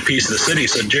seek the peace of the city.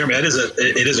 So Jeremy, it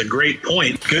is a great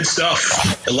point. Good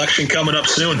stuff. Election coming up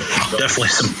soon. Definitely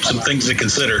some things to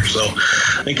consider. So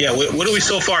I think, what do we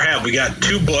so far have? We got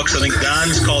 2 books. I think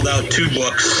Don's called out 2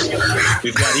 books.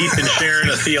 We've got Ethan sharing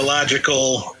a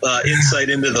theological insight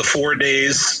into the 4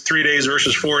 days, 3 days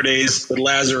versus 4 days with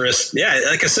Lazarus. Yeah,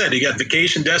 like I said, you got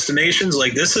vacation destinations.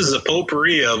 Like, this is a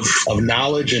potpourri of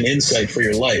knowledge and insight for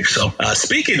your life. So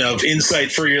speaking of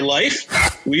insight for your life,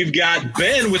 we've got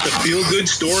Ben with the feel-good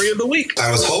story of the week.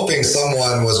 I was hoping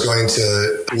someone was going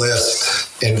to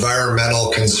list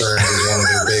environmental concerns as one of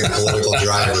their big political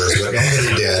drivers, but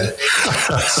nobody did.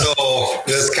 So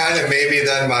this kind of maybe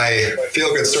then my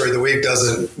feel-good story of the week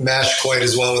doesn't mesh quite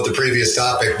as well with the previous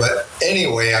topic. But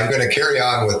anyway, I'm going to carry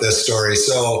on with this story.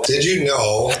 So did you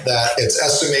know that it's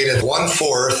estimated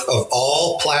 1/4 of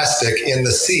all plastic in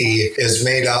the sea is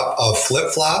made up of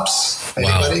flip-flops?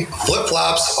 Anybody? Wow.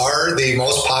 Flip-flops are the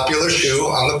most popular shoe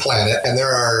on the planet, and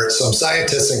there are some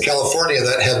scientists in California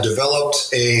that have developed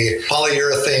a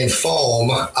polyurethane foam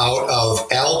out of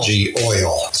algae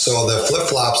oil. So the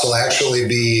flip-flops will actually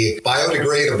be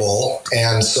biodegradable,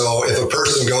 and so if a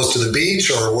person goes to the beach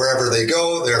or wherever they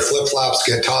go, their flip-flops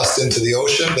get tossed into the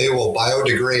ocean, they will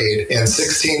biodegrade in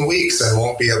 16 weeks and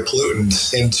won't be a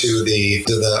pollutant into the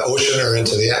ocean or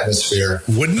into the atmosphere.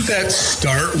 Wouldn't that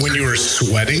start when you were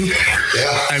sweating?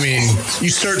 Yeah. I mean, you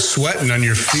start sweating on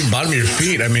your feet, bottom of your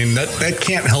feet. I mean, that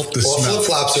can't help the smell.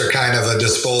 Flip-flops are kind of a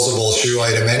disposable shoe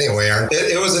item anyway.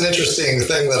 It was an interesting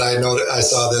thing that I noted. I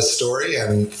saw this story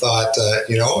and thought,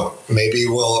 maybe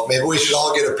we should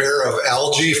all get a pair of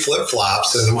algae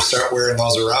flip-flops and we'll start wearing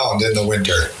those around in the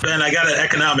winter. Ben, I got an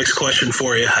economics question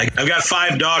for you. I've got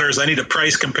 5 daughters. I need a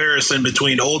price comparison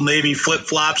between Old Navy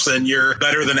flip-flops and your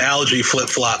better than algae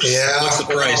flip-flops. Yeah. What's the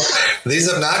price? These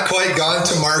have not quite gone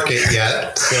to market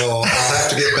yet, so I'll have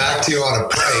to get back to you on a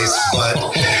price.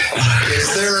 But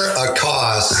is there a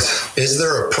cost? Is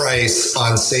there a price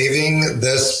on saving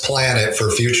this planet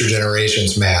for future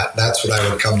generations, Matt? That's what I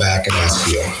would come back and ask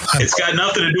you. It's got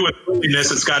nothing to do with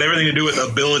willingness. It's got everything to do with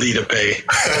ability to pay.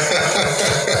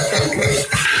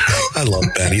 I love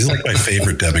Ben. He's like my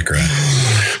favorite Democrat.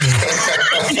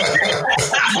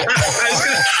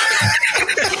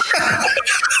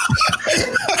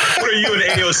 What are you and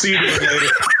AOC doing later?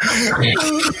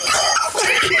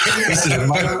 Listen, if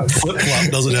my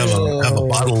flip-flop doesn't have a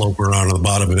bottle opener on the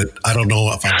bottom of it, I don't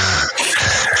know if I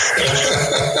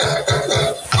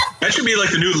That should be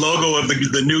like the new logo of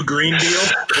the new Green Deal,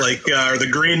 or the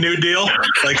Green New Deal,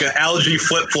 like an algae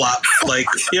flip-flop. Like,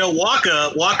 walk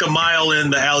a mile in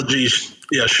the algae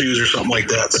shoes or something like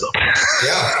that. So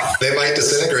yeah, they might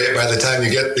disintegrate by the time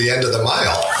you get the end of the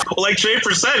mile. Well, like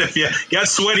Schaefer said, if you got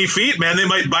sweaty feet, man, they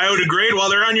might biodegrade while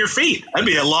they're on your feet. That'd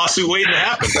be a lawsuit waiting to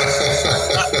happen.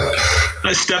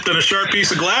 I stepped on a sharp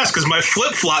piece of glass because my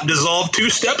flip-flop dissolved 2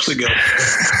 steps ago.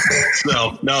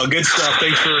 So, no, good stuff.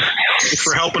 Thanks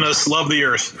for helping us love the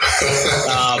earth.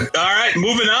 All right,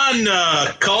 moving on.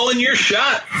 Calling your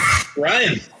shot,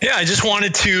 Ryan. Yeah, I just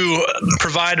wanted to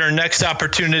provide our next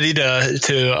opportunity to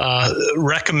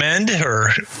recommend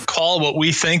or call what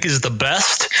we think is the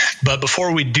best. But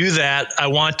before we do that, I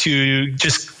want to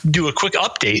just do a quick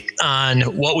update on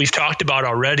what we've talked about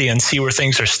already and see where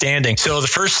things are standing. So the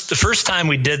first time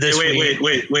we did this, wait.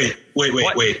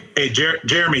 Hey,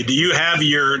 Jeremy, do you have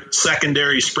your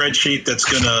secondary spreadsheet that's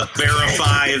going to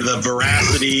verify the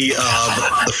veracity of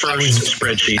the first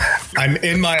spreadsheet? I'm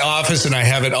in my office and I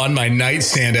have it on my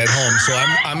nightstand at home. So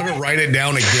I'm going to write it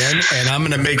down again and I'm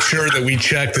going to make sure that we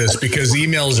check this because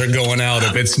emails are going out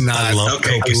if it's not. I love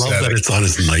that it's on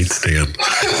his nightstand.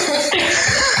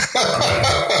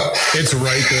 It's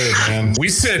right there, man. We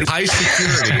said high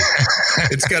security.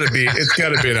 It's got to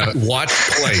be in a watched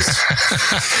place.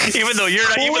 Even though you're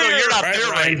not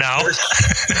there right now.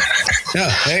 Yeah,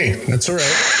 hey, that's all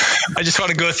right. I just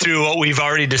want to go through what we've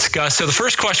already discussed. So the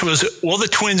first question was, will the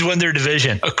Twins win their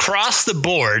division? Across the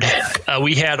board,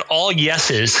 we had all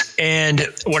yeses. And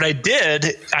what I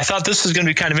did, I thought this was going to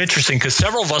be kind of interesting because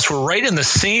several of us were right in the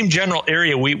same general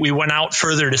area. We went out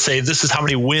further to say this is how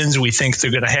many wins we think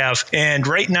they're going to have. And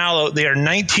right now they are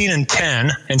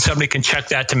 19-10, and somebody can check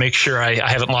that to make sure I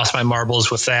haven't lost my marbles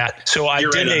with that. So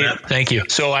thank you.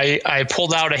 So I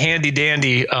pulled out a handy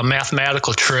dandy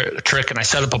mathematical trick and I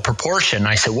set up a proportion.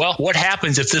 I said, well, what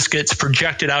happens if this gets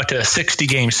projected out to a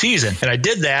 60-game season? And I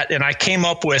did that, and I came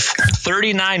up with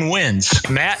 39 wins.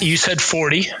 Matt, you said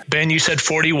 40. Ben, you said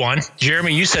 41.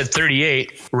 Jeremy, you said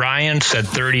 38. Ryan said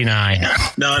 39.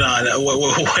 No.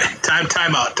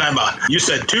 Time out. You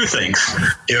said two things.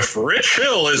 If Rich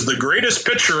Hill is the greatest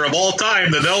pitcher of all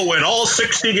time, then they'll win all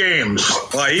 60 games.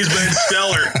 Well, he's been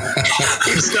stellar.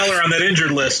 He's stellar on that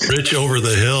injured list. Rich over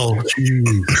the hill.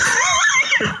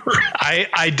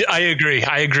 I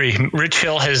agree. Rich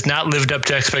Hill has not lived up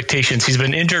to expectations. He's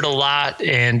been injured a lot,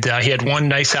 and he had one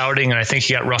nice outing, and I think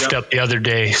he got roughed up the other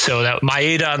day. So that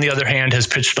Maeda, on the other hand, has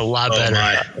pitched a lot better.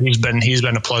 He's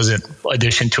been a pleasant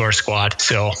addition to our squad.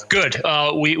 So good.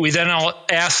 We then all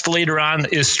asked later on,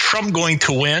 is Trump going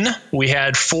to win? We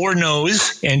had 4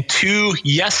 no's and 2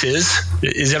 yeses.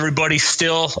 Is everybody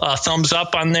still thumbs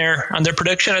up on their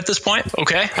prediction at this point?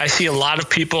 Okay. I see a lot of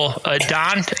people.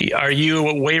 Don, are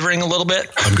you wavering a little bit?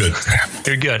 I'm good.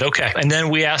 You're good. Okay. And then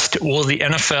we asked, will the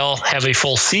NFL have a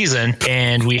full season?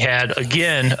 And we had,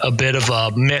 again, a bit of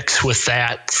a mix with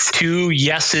that. 2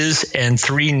 yeses and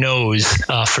 3 no's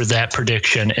for that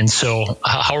prediction. And so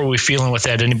how are we feeling with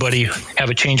that? Anybody have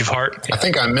a change of heart? I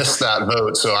think I missed that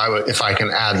vote. So if I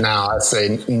can add now, I'd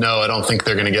say no, I don't think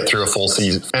they're going to get through a full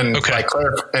season. And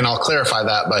I'll clarify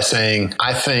that by saying,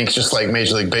 I think just like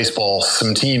Major League Baseball,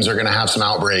 some teams are going to have some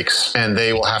outbreaks and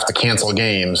they will have to cancel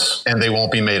games and they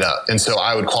won't be made up. And so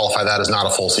I would qualify that as not a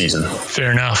full season.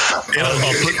 Fair enough.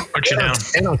 I'll put you down.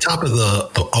 And on top of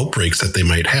the outbreaks that they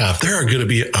might have, there are going to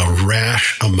be a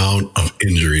rash amount of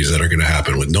injuries that are going to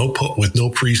happen with no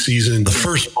preseason. The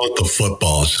first month of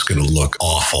football is just going to look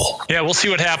awful. Yeah, we'll see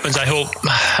what happens. I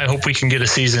hope we can get a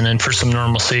season in for some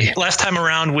normalcy. Last time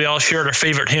around, we all shared our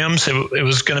favorite hymns. It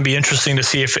was going to be interesting to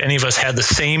see if any of us had the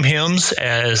same hymn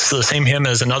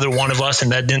as another one of us,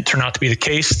 and that didn't turn out to be the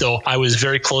case, though I was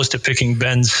very close to picking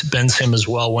Ben's hymn as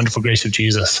well, Wonderful Grace of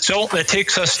Jesus. So that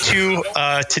takes us to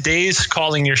today's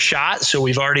Calling Your Shot. So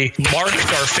we've already marked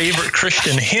our favorite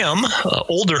Christian hymn,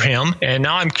 older hymn, and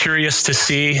now I'm curious to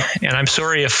see, and I'm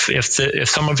sorry if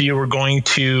some of you were going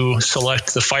to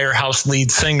select the Firehouse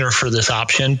lead singer for this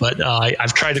option, but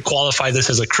I've tried to qualify this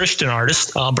as a Christian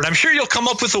artist, but I'm sure you'll come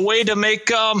up with a way to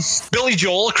make Billy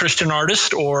Joel a Christian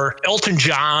artist, or Elton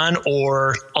John,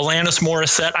 or Alanis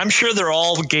Morissette. I'm sure they're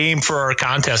all game for our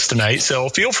contest tonight, so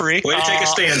feel free. Way to take a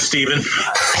stand, Stephen.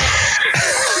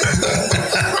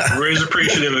 We're always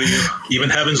appreciative of you. Even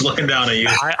heaven's looking down at you.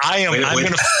 I am.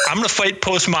 I'm going to fight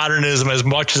postmodernism as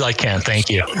much as I can. Thank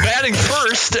you. Batting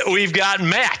first, we've got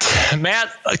Matt.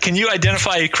 Matt, can you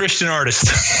identify a Christian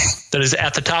artist that is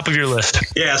at the top of your list?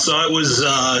 Yeah, so it was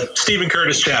Stephen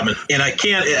Curtis Chapman. And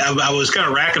I was kind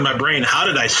of racking my brain. How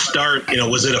did I start?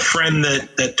 Was it a friend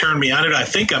that turned me on it? I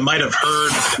think I might have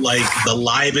heard like the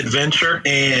Live Adventure,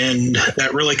 and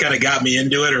that really kind of got me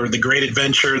into it, or the Great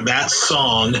Adventure. That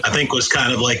song, I think, was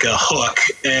kind of like a hook.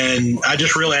 And I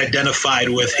just really identified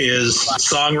with his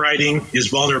songwriting, his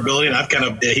vulnerability.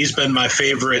 And he's been my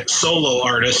favorite solo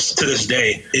artist to this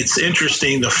day. It's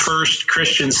interesting. The first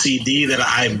Christian CD that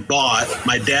I bought,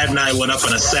 my dad and I went up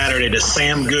on a Saturday to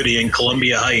Sam Goody in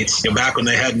Columbia Heights, back when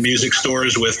they had music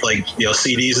stores with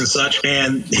CDs and such.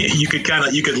 And you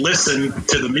could listen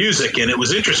to the music, and it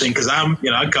was interesting because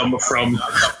I come from,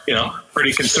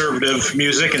 pretty conservative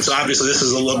music, and so obviously this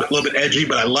is a little bit edgy,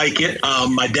 but I like it.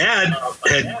 My dad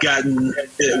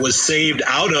was saved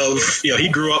out of, he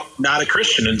grew up not a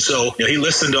Christian, and so he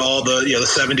listened to all the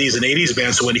 70s and 80s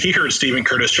bands. So when he heard Stephen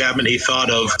Curtis Chapman, he thought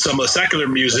of some of the secular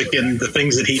music and the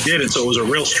things that he did, and so it was a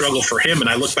real struggle for him. And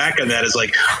I look back on that as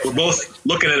like we're both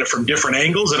looking at it from different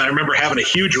angles, and I remember having a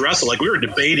huge wrestle. Like we were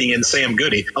debating in Sam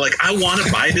Goody. I'm like, I want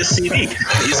to buy this CD. And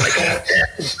he's like,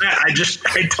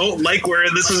 I don't like where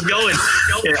this is going.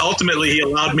 And ultimately, he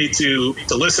allowed me to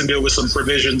listen to it with some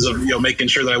provisions of making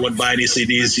sure that I wouldn't buy any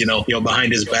CDs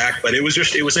behind his back. But it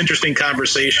was interesting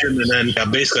conversation. And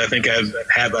then basically, I think I've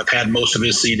had most of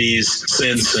his CDs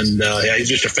since. And he's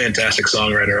just a fantastic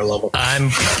songwriter. I love him. I'm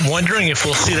wondering if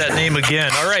we'll see that name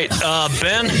again. All right,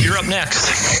 Ben, you're up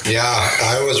next. Yeah,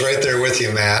 I was right there with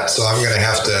you, Matt. So I'm going to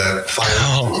have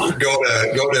to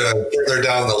go to further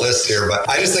down the list here. But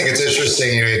I just think it's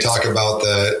interesting. You talk about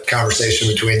the conversation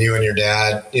between you and your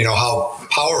dad. How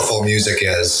powerful music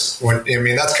is.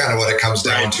 That's kind of what it comes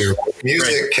down to.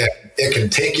 Music can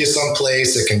take you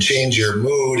someplace. It can change your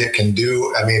mood. It can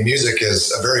music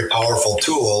is a very powerful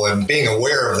tool, and being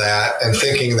aware of that and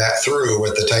thinking that through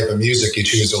with the type of music you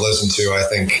choose to listen to, I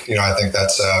think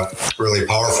that's really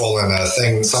powerful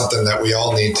and something that we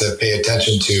all need to pay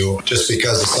attention to. Just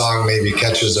because a song maybe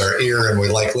catches our ear and we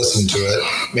like listening to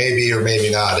it maybe or maybe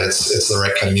not, it's the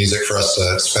right kind of music for us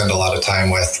to spend a lot of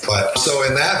time with. But so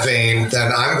in that vein,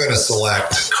 then I'm going to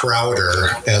select Crowder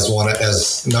as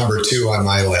number 2 on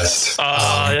my list.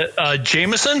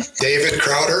 Jameson? David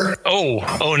Crowder?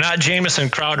 Oh, not Jameson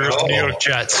Crowder of the New York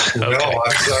Jets. Okay. No,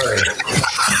 I'm sorry.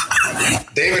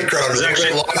 David Crowder,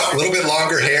 a little bit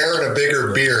longer hair and a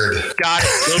bigger beard. Got it.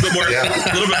 A little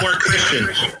bit more Christian.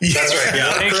 That's right.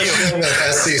 Yeah. Thank Christian you.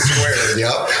 And SC squared.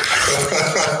 Yep.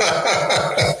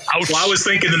 Well, I was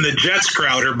thinking in the Jets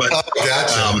Crowder, but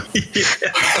gotcha.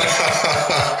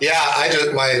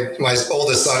 Yeah, my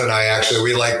oldest son and I actually,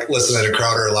 we like listening to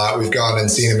Crowder a lot. We've gone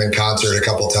and seen him in concert a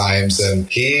couple times, and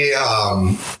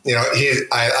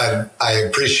I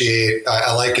appreciate,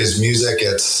 I like his music.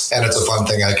 It's a fun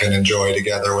thing I can enjoy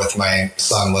together with my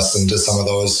son, listen to some of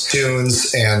those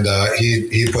tunes, and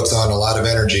he puts on a lot of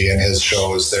energy in his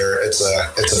shows. It's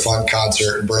a fun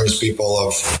concert and brings people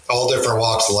of all different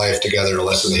walks of life together to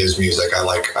listen to his music. I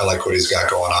like what he's got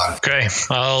going on. Okay,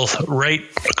 I'll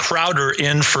rate Crowder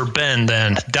in for Ben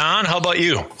then. Don, how about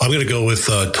you? I'm going to go with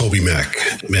Toby Mac.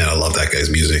 Man, I love that guy's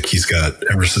music. He's got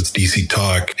ever since DC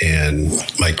Talk, and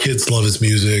my kids love his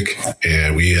music.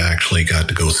 And we actually got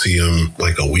to go see him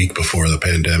like a week before the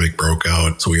pandemic broke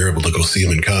out. So we were able to go see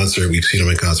him in concert. We've seen him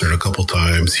in concert a couple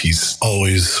times. He's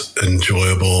always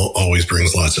enjoyable, always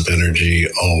brings lots of energy,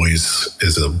 always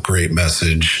is a great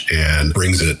message, and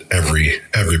brings it every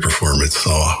performance.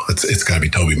 So it's got to be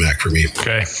Toby Mac for me.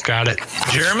 Okay, got it.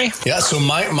 Jeremy? Yeah, so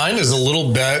mine is a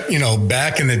little bit,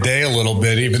 back in the day a little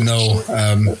bit, even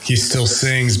though he still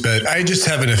sings, but I just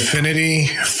have an affinity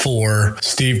for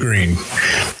Steve Green.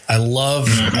 I love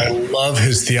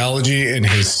his theology and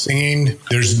his singing.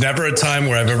 There's never a time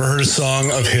where I've ever heard a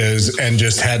song of his and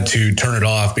just had to turn it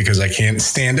off because I can't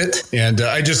stand it. And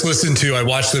I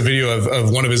watched the video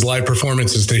of one of his live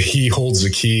performances to He Holds the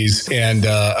Keys. And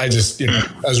I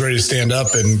was ready to stand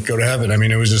up and go to heaven. I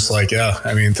mean, it was just like,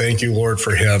 thank you, Lord,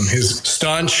 for him. His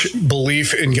staunch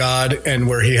belief in God, and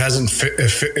where he hasn't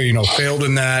failed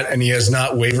in that, and he has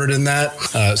not wavered in that.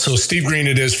 So Steve Green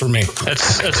it is for me.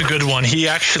 That's a good one. He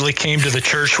actually came to the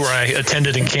church where I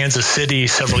attended in Kansas City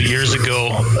several years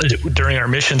ago during our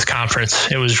missions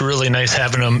conference. It was really nice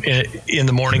having him in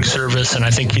the morning service, and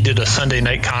I think he did a Sunday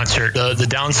night concert. The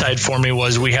downside for me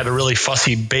was we had a really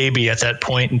fussy baby at that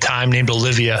point in time named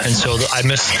Olivia, and so I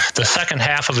missed the second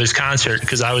half of his concert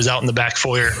because I was out in the back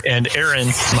foyer, and Erin,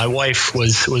 my wife,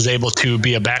 was able to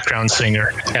be a background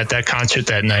singer at that concert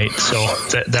that night. So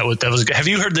that was good. Have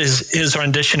you heard his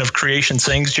rendition of Creation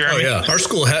Sings, Jeremy? Oh yeah, our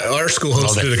school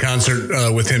hosted a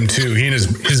concert with him too. He and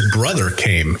his brother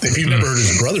came. If you've never heard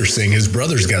his brother sing, his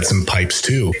brother's got some pipes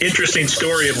too. Interesting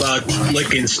story about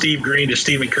linking Steve Green to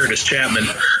Stephen Curtis Chapman.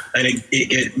 I think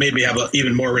it made me have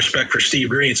even more respect for Steve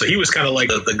Green. So he was kind of like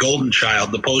the golden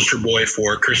child, the poster boy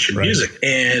for Christian music.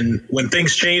 And when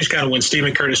things changed, kind of when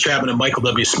Stephen Curtis Chapman and Michael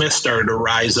W. Smith started to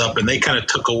rise up, and they kind of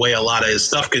took away a lot of his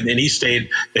stuff, and he stayed.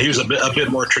 He was a bit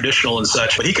more traditional and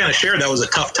such. But he kind of shared that was a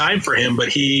tough time for him. But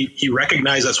he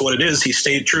recognized that's what it is. He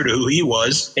stayed true to who he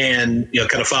was, and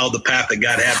kind of followed the path that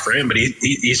God had for him. But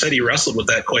he said he wrestled with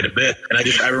that quite a bit. And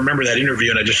I remember that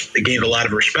interview, and I gained a lot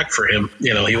of respect for him.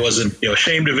 He wasn't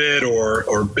ashamed of it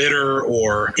or bitter,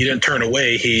 or he didn't turn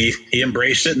away. He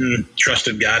embraced it and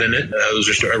trusted God in it. It was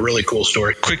just a really cool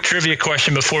story. Quick trivia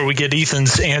question before we get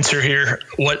Ethan's answer here.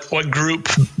 What group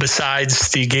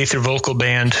besides the Gaither Vocal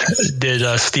Band did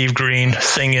Steve Green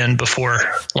sing in before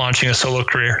launching a solo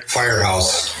career?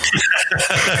 Firehouse.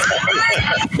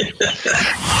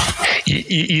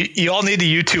 You all need to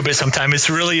YouTube it sometime. It's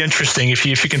really interesting if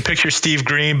you can picture Steve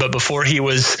Green, but before he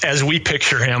was, as we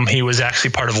picture him, he was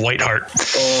actually part of Whiteheart.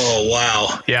 Oh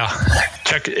wow! Yeah,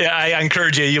 check. I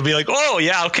encourage you. You'll be like, oh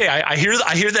yeah, okay. I hear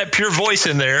that pure voice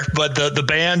in there, but the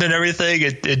band and everything,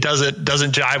 it doesn't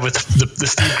jive with the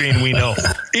Steve Green we know.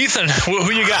 Ethan,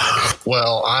 who you got?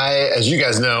 Well, as you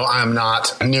guys know, I'm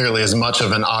not nearly as much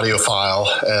of an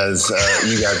audiophile as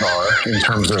you guys are in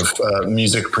terms of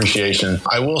music appreciation.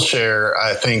 I will share,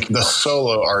 I think, the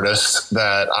solo artist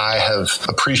that I have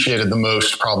appreciated the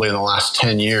most probably in the last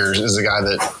 10 years is a guy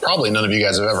that probably none of you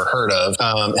guys have ever heard of.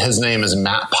 His name is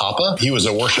Matt Papa. He was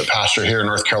a worship pastor here in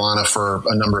North Carolina for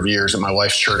a number of years at my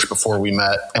wife's church before we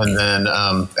met, and then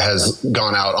has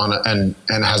gone out on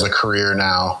and has a career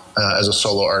now as a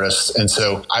solo artist. And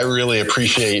so I really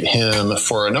appreciate him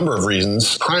for a number of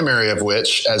reasons, primary of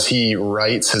which, as he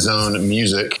writes his own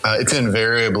music, it's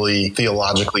invariably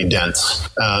theologically dense.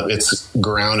 It's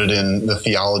grounded in the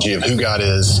theology of who God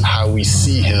is, how we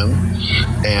see him,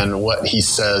 and what he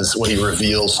says, what he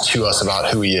reveals to us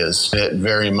about who he is. It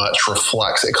very much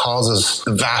reflects, it causes,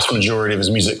 the vast majority of his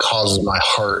music causes my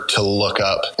heart to look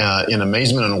up in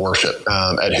amazement and worship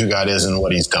at who God is and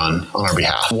what he's done on our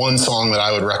behalf. One song that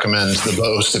I would recommend the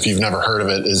most, if you've never heard of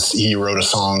it, is he wrote a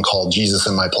song called Jesus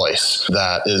in My Place.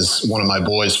 That is one of my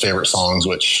boys' favorite songs,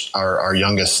 which our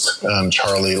youngest,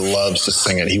 Charlie, loves to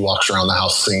sing it. He walks around the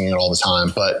house singing it all the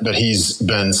time. But he's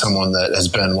been someone that has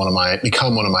been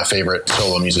become one of my favorite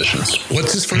solo musicians.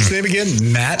 What's his first name again?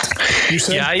 Matt, you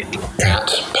said? Yeah, Matt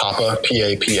Papa,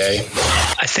 P-A-P-A.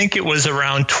 I think it was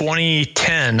around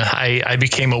 2010 I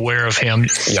became aware of him.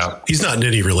 Yeah. He's not in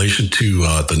any relation to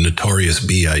the Notorious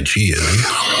B.I.G., is he?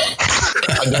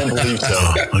 I don't believe so.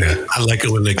 Oh, okay. I like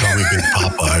it when they call me Big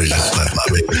Papa. I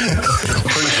I'm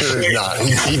pretty sure he's not.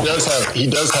 He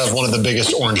does have one of the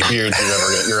biggest orange beards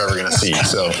you're ever going to see.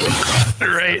 So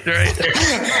Right.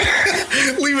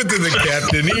 Leave it to the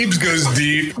captain. Eames goes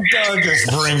deep. Don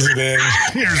just brings it in.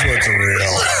 Here's what's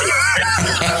real.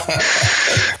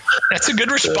 That's a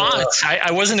good response.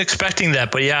 I wasn't expecting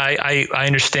that, but yeah, I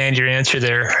understand your answer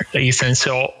there, Ethan.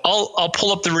 So I'll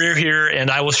pull up the rear here and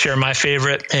I will share my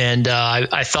favorite. And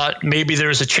I thought maybe there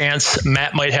was a chance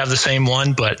Matt might have the same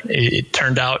one, but it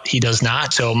turned out he does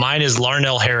not. So mine is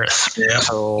Larnell Harris. Yeah.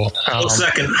 So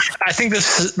second. I think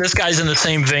this guy's in the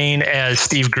same vein as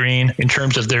Steve Green in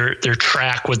terms of their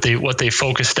track, what they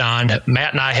focused on.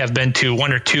 Matt and I have been to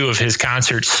one or two of his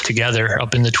concerts together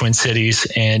up in the Twin Cities,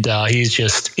 and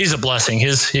he's a blessing.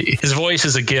 His voice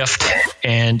is a gift,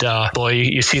 and boy,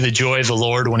 you see the joy of the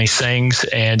Lord when he sings,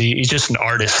 and he's just an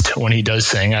artist when he does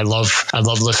sing. I love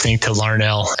listening to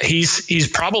Larnell. He's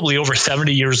probably over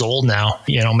 70 years old now.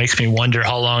 Makes me wonder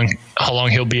how long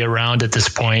he'll be around at this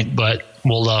point, but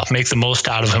we'll make the most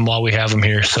out of him while we have him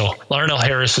here. So Larnell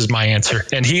Harris is my answer.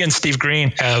 And he and Steve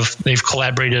Green they've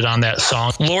collaborated on that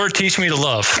song, Lord Teach Me to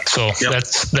Love. So yep.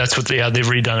 That's what they've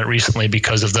redone it recently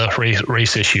because of the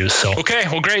race issues. So, okay.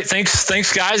 Well, great.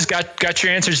 Thanks guys. Got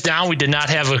your answers down. We did not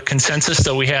have a consensus,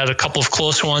 though. We had a couple of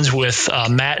close ones with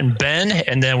Matt and Ben,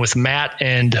 and then with Matt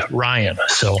and Ryan.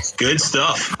 So good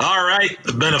stuff. All right.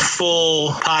 It's been a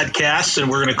full podcast, and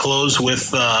we're going to close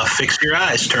with Fix Your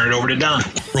Eyes. Turn it over to Don.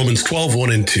 Romans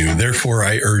 12:1-2. Therefore,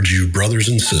 I urge you, brothers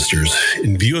and sisters,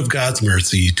 in view of God's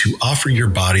mercy, to offer your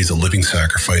bodies a living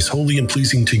sacrifice, holy and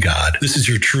pleasing to God. This is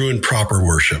your true and proper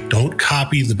worship. Don't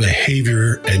copy the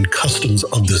behavior and customs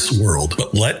of this world,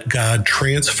 but let God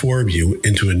transform you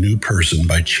into a new person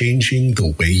by changing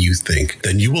the way you think.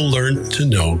 Then you will learn to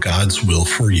know God's will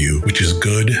for you, which is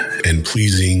good and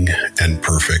pleasing and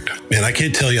perfect. Man, I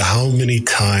can't tell you how many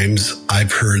times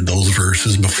I've heard those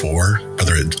verses before,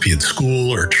 whether it be in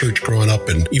school or church growing up,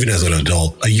 and even as an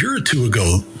adult. A year or two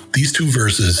ago, these two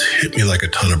verses hit me like a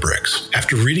ton of bricks.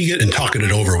 After reading it and talking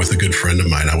it over with a good friend of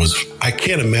mine, I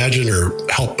can't imagine or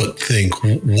help but think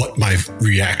what my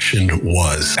reaction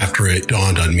was after it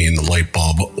dawned on me and the light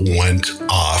bulb went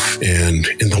off. And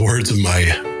in the words of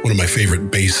one of my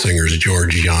favorite bass singers,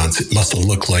 George Yance, it must have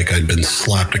looked like I'd been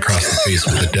slapped across the face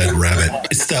with a dead rabbit.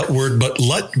 It's that word, but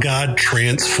let God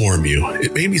transform you.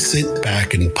 It made me sit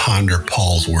back and ponder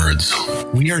Paul's words.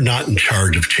 We are not in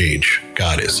charge of change.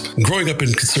 God is. And growing up in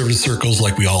conservative circles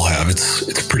like we all have,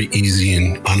 it's pretty easy,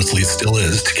 and honestly it still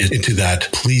is, to get into that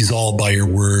please all by your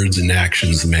words and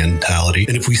actions mentality.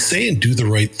 And if we say and do the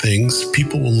right things,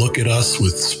 people will look at us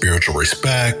with spiritual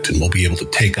respect, and we'll be able to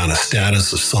take on a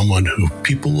status of someone who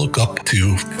people look up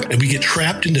to. And we get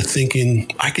trapped into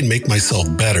thinking, I can make myself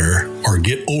better or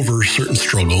get over certain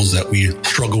struggles that we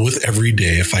struggle with every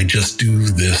day if I just do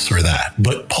this or that.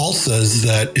 But Paul says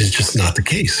that is just not the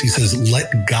case. He says,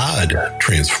 let God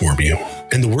transform you.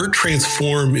 And the word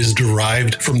transform is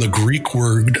derived from the Greek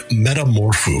word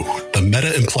metamorpho. The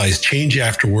meta implies change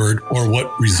afterward, or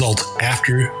what results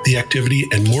after the activity,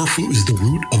 and morpho is the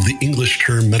root of the English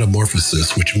term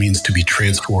metamorphosis, which means to be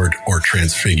transformed or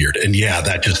transfigured. And yeah,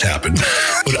 that just happened.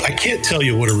 But I can't tell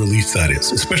you what a relief that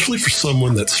is, especially for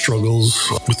someone that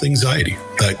struggles with anxiety,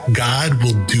 that God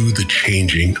will do the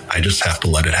changing. I just have to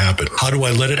let it happen. How do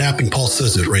I let it happen? Paul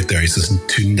says it right there. He says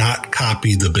to not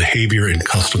copy the behavior and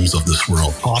customs of this world,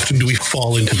 world. Often do we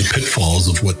fall into the pitfalls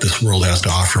of what this world has to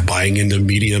offer, buying into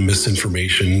media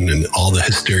misinformation and all the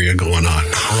hysteria going on,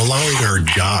 or allowing our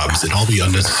jobs and all the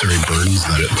unnecessary burdens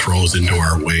that it throws into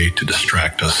our way to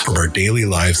distract us from our daily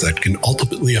lives that can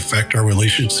ultimately affect our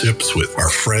relationships with our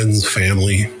friends,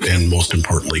 family, and most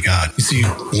importantly, God. You see,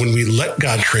 when we let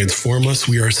God transform us,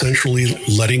 we are essentially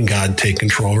letting God take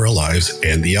control of our lives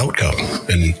and the outcome.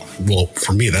 And well,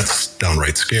 for me, that's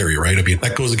downright scary, right? I mean,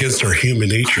 that goes against our human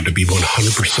nature to be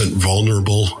 100%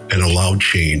 vulnerable and allow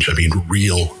change. I mean,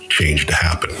 real change to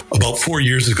happen. About 4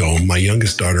 years ago, my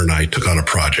youngest daughter and I took on a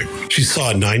project. She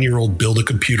saw a 9-year-old build a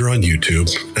computer on YouTube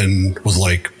and was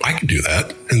like, I can do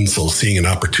that. And so seeing an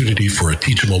opportunity for a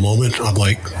teachable moment, I'm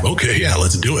like, okay, yeah,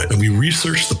 let's do it. And we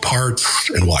researched the parts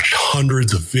and watched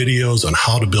hundreds of videos on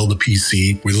how to build a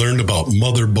PC. We learned about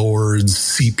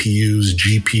motherboards, CPUs,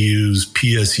 GPUs,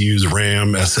 PSUs,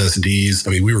 RAM, SSDs.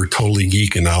 I mean, we were totally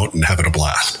geeking out and having a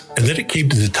blast. And then it came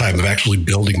to the time of actually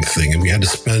building the thing, and we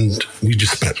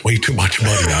just spent way too much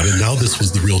money on it. Now this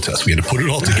was the real test. We had to put it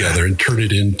all together and turn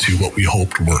it into what we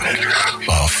hoped worked,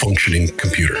 a functioning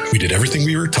computer. We did everything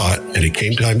we were taught, and it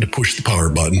came time to push the power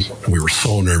button. We were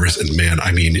so nervous, and man,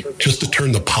 I mean, just to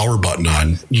turn the power button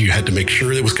on, you had to make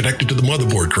sure it was connected to the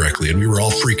motherboard correctly, and we were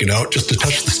all freaking out just to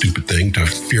touch the stupid thing to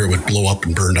fear it would blow up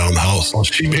and burn down the house. Well,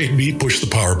 she made me push the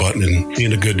power button, and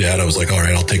being a good dad, I was like, all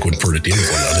right, I'll take one for the team.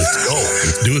 Let's go.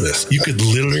 Let's do this. You could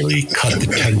literally cut the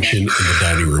tension in the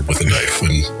dining room with a knife.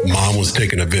 When mom was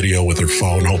taking a video with her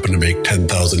phone, hoping to make $10,000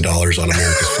 on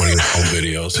America's Funniest Home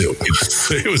Videos,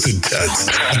 it was intense.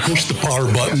 I pushed the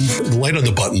power button, the light on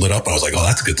the button lit up. I was like, oh,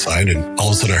 that's a good sign. And all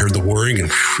of a sudden I heard the whirring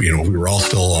and, we were all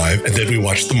still alive. And then we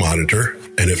watched the monitor.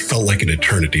 And it felt like an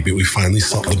eternity, but we finally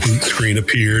saw the boot screen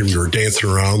appear and we were dancing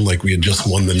around like we had just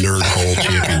won the Nerd Hole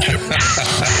Championship.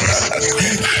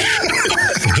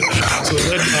 So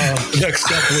then the next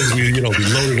step was we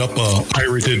loaded up a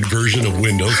pirated version of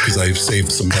Windows because I've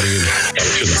saved some money and I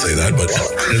shouldn't say that, but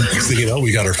next thing you know,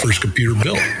 we got our first computer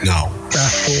built. Now,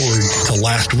 fast forward to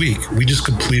last week, we just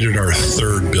completed our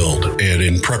third build and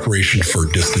in preparation for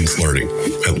distance learning.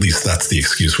 At least that's the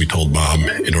excuse we told mom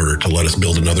in order to let us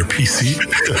build another PC.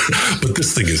 But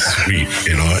this thing is sweet,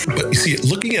 But you see,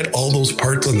 looking at all those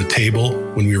parts on the table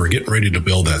when we were getting ready to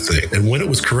build that thing, and when it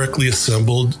was correctly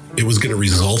assembled, it was going to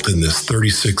result in this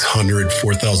 3600,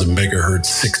 4000 megahertz,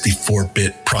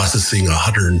 64-bit processing,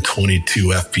 122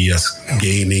 FPS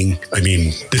gaming,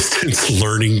 distance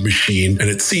learning machine. And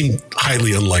it seemed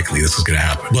highly unlikely this was going to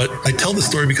happen. But I tell the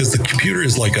story because the computer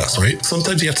is like us, right?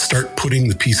 Sometimes you have to start putting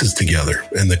the pieces together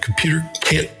and the computer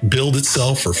can't build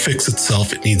itself or fix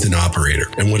itself. It needs an operator.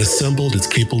 And when assembled, it's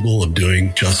capable of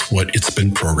doing just what it's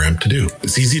been programmed to do.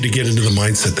 It's easy to get into the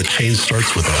mindset that change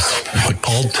starts with us. But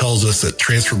Paul tells us that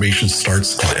transformation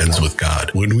starts and ends with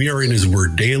God. When we are in his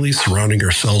word daily, surrounding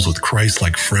ourselves with Christ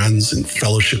like friends and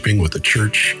fellowshipping with the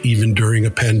church, even during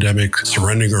a pandemic,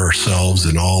 surrendering ourselves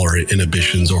and all our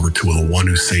inhibitions over to the one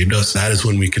who saved us, that is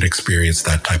when we can experience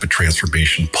that type of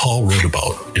transformation Paul wrote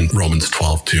about in Romans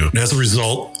 12:2. And as a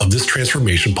result of this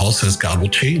transformation, Paul says God will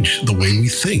change the way we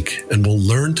think and we'll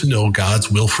learn to know God's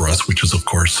will for us, which is, of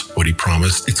course, what he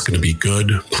promised. It's going to be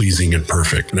good, pleasing, and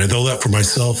perfect. And I know that for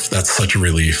myself, that's such a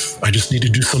relief. I just need to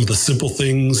do some of the simple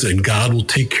things and God will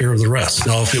take care of the rest.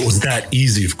 Now, if it was that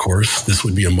easy, of course, this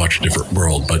would be a much different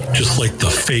world. But just like the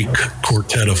fake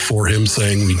quartet of For Him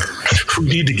saying we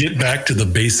need to get back to the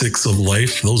basics of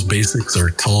life, those basics are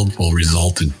told will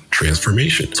result in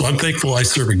transformation. So I'm thankful I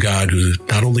serve a God who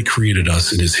not only created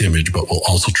us in his image, but will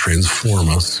also transform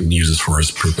us and use us for his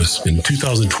purpose. And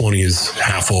 2020 is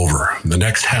half over. The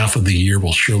next half of the year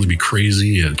will surely be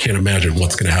crazy and can't imagine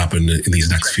what's going to happen in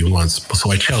these next few months. So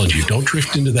I challenge you, don't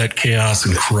drift into that chaos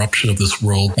and corruption of this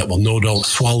world that will no doubt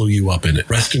swallow you up in it.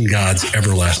 Rest in God's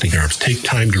everlasting arms. Take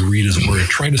time to read his word.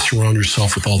 Try to surround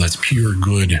yourself with all that's pure,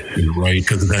 good, and right,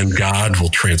 because then God will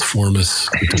transform us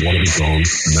into one of his own,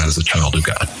 and that is a child of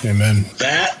God. Amen.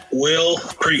 That will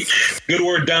preach. Good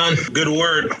word, Don. Good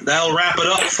word. That'll wrap it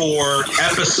up for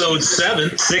episode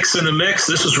 7, 6 in the Mix.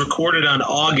 This was recorded on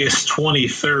August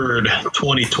 23rd,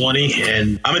 2020,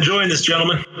 and I'm enjoying this,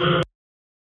 gentlemen.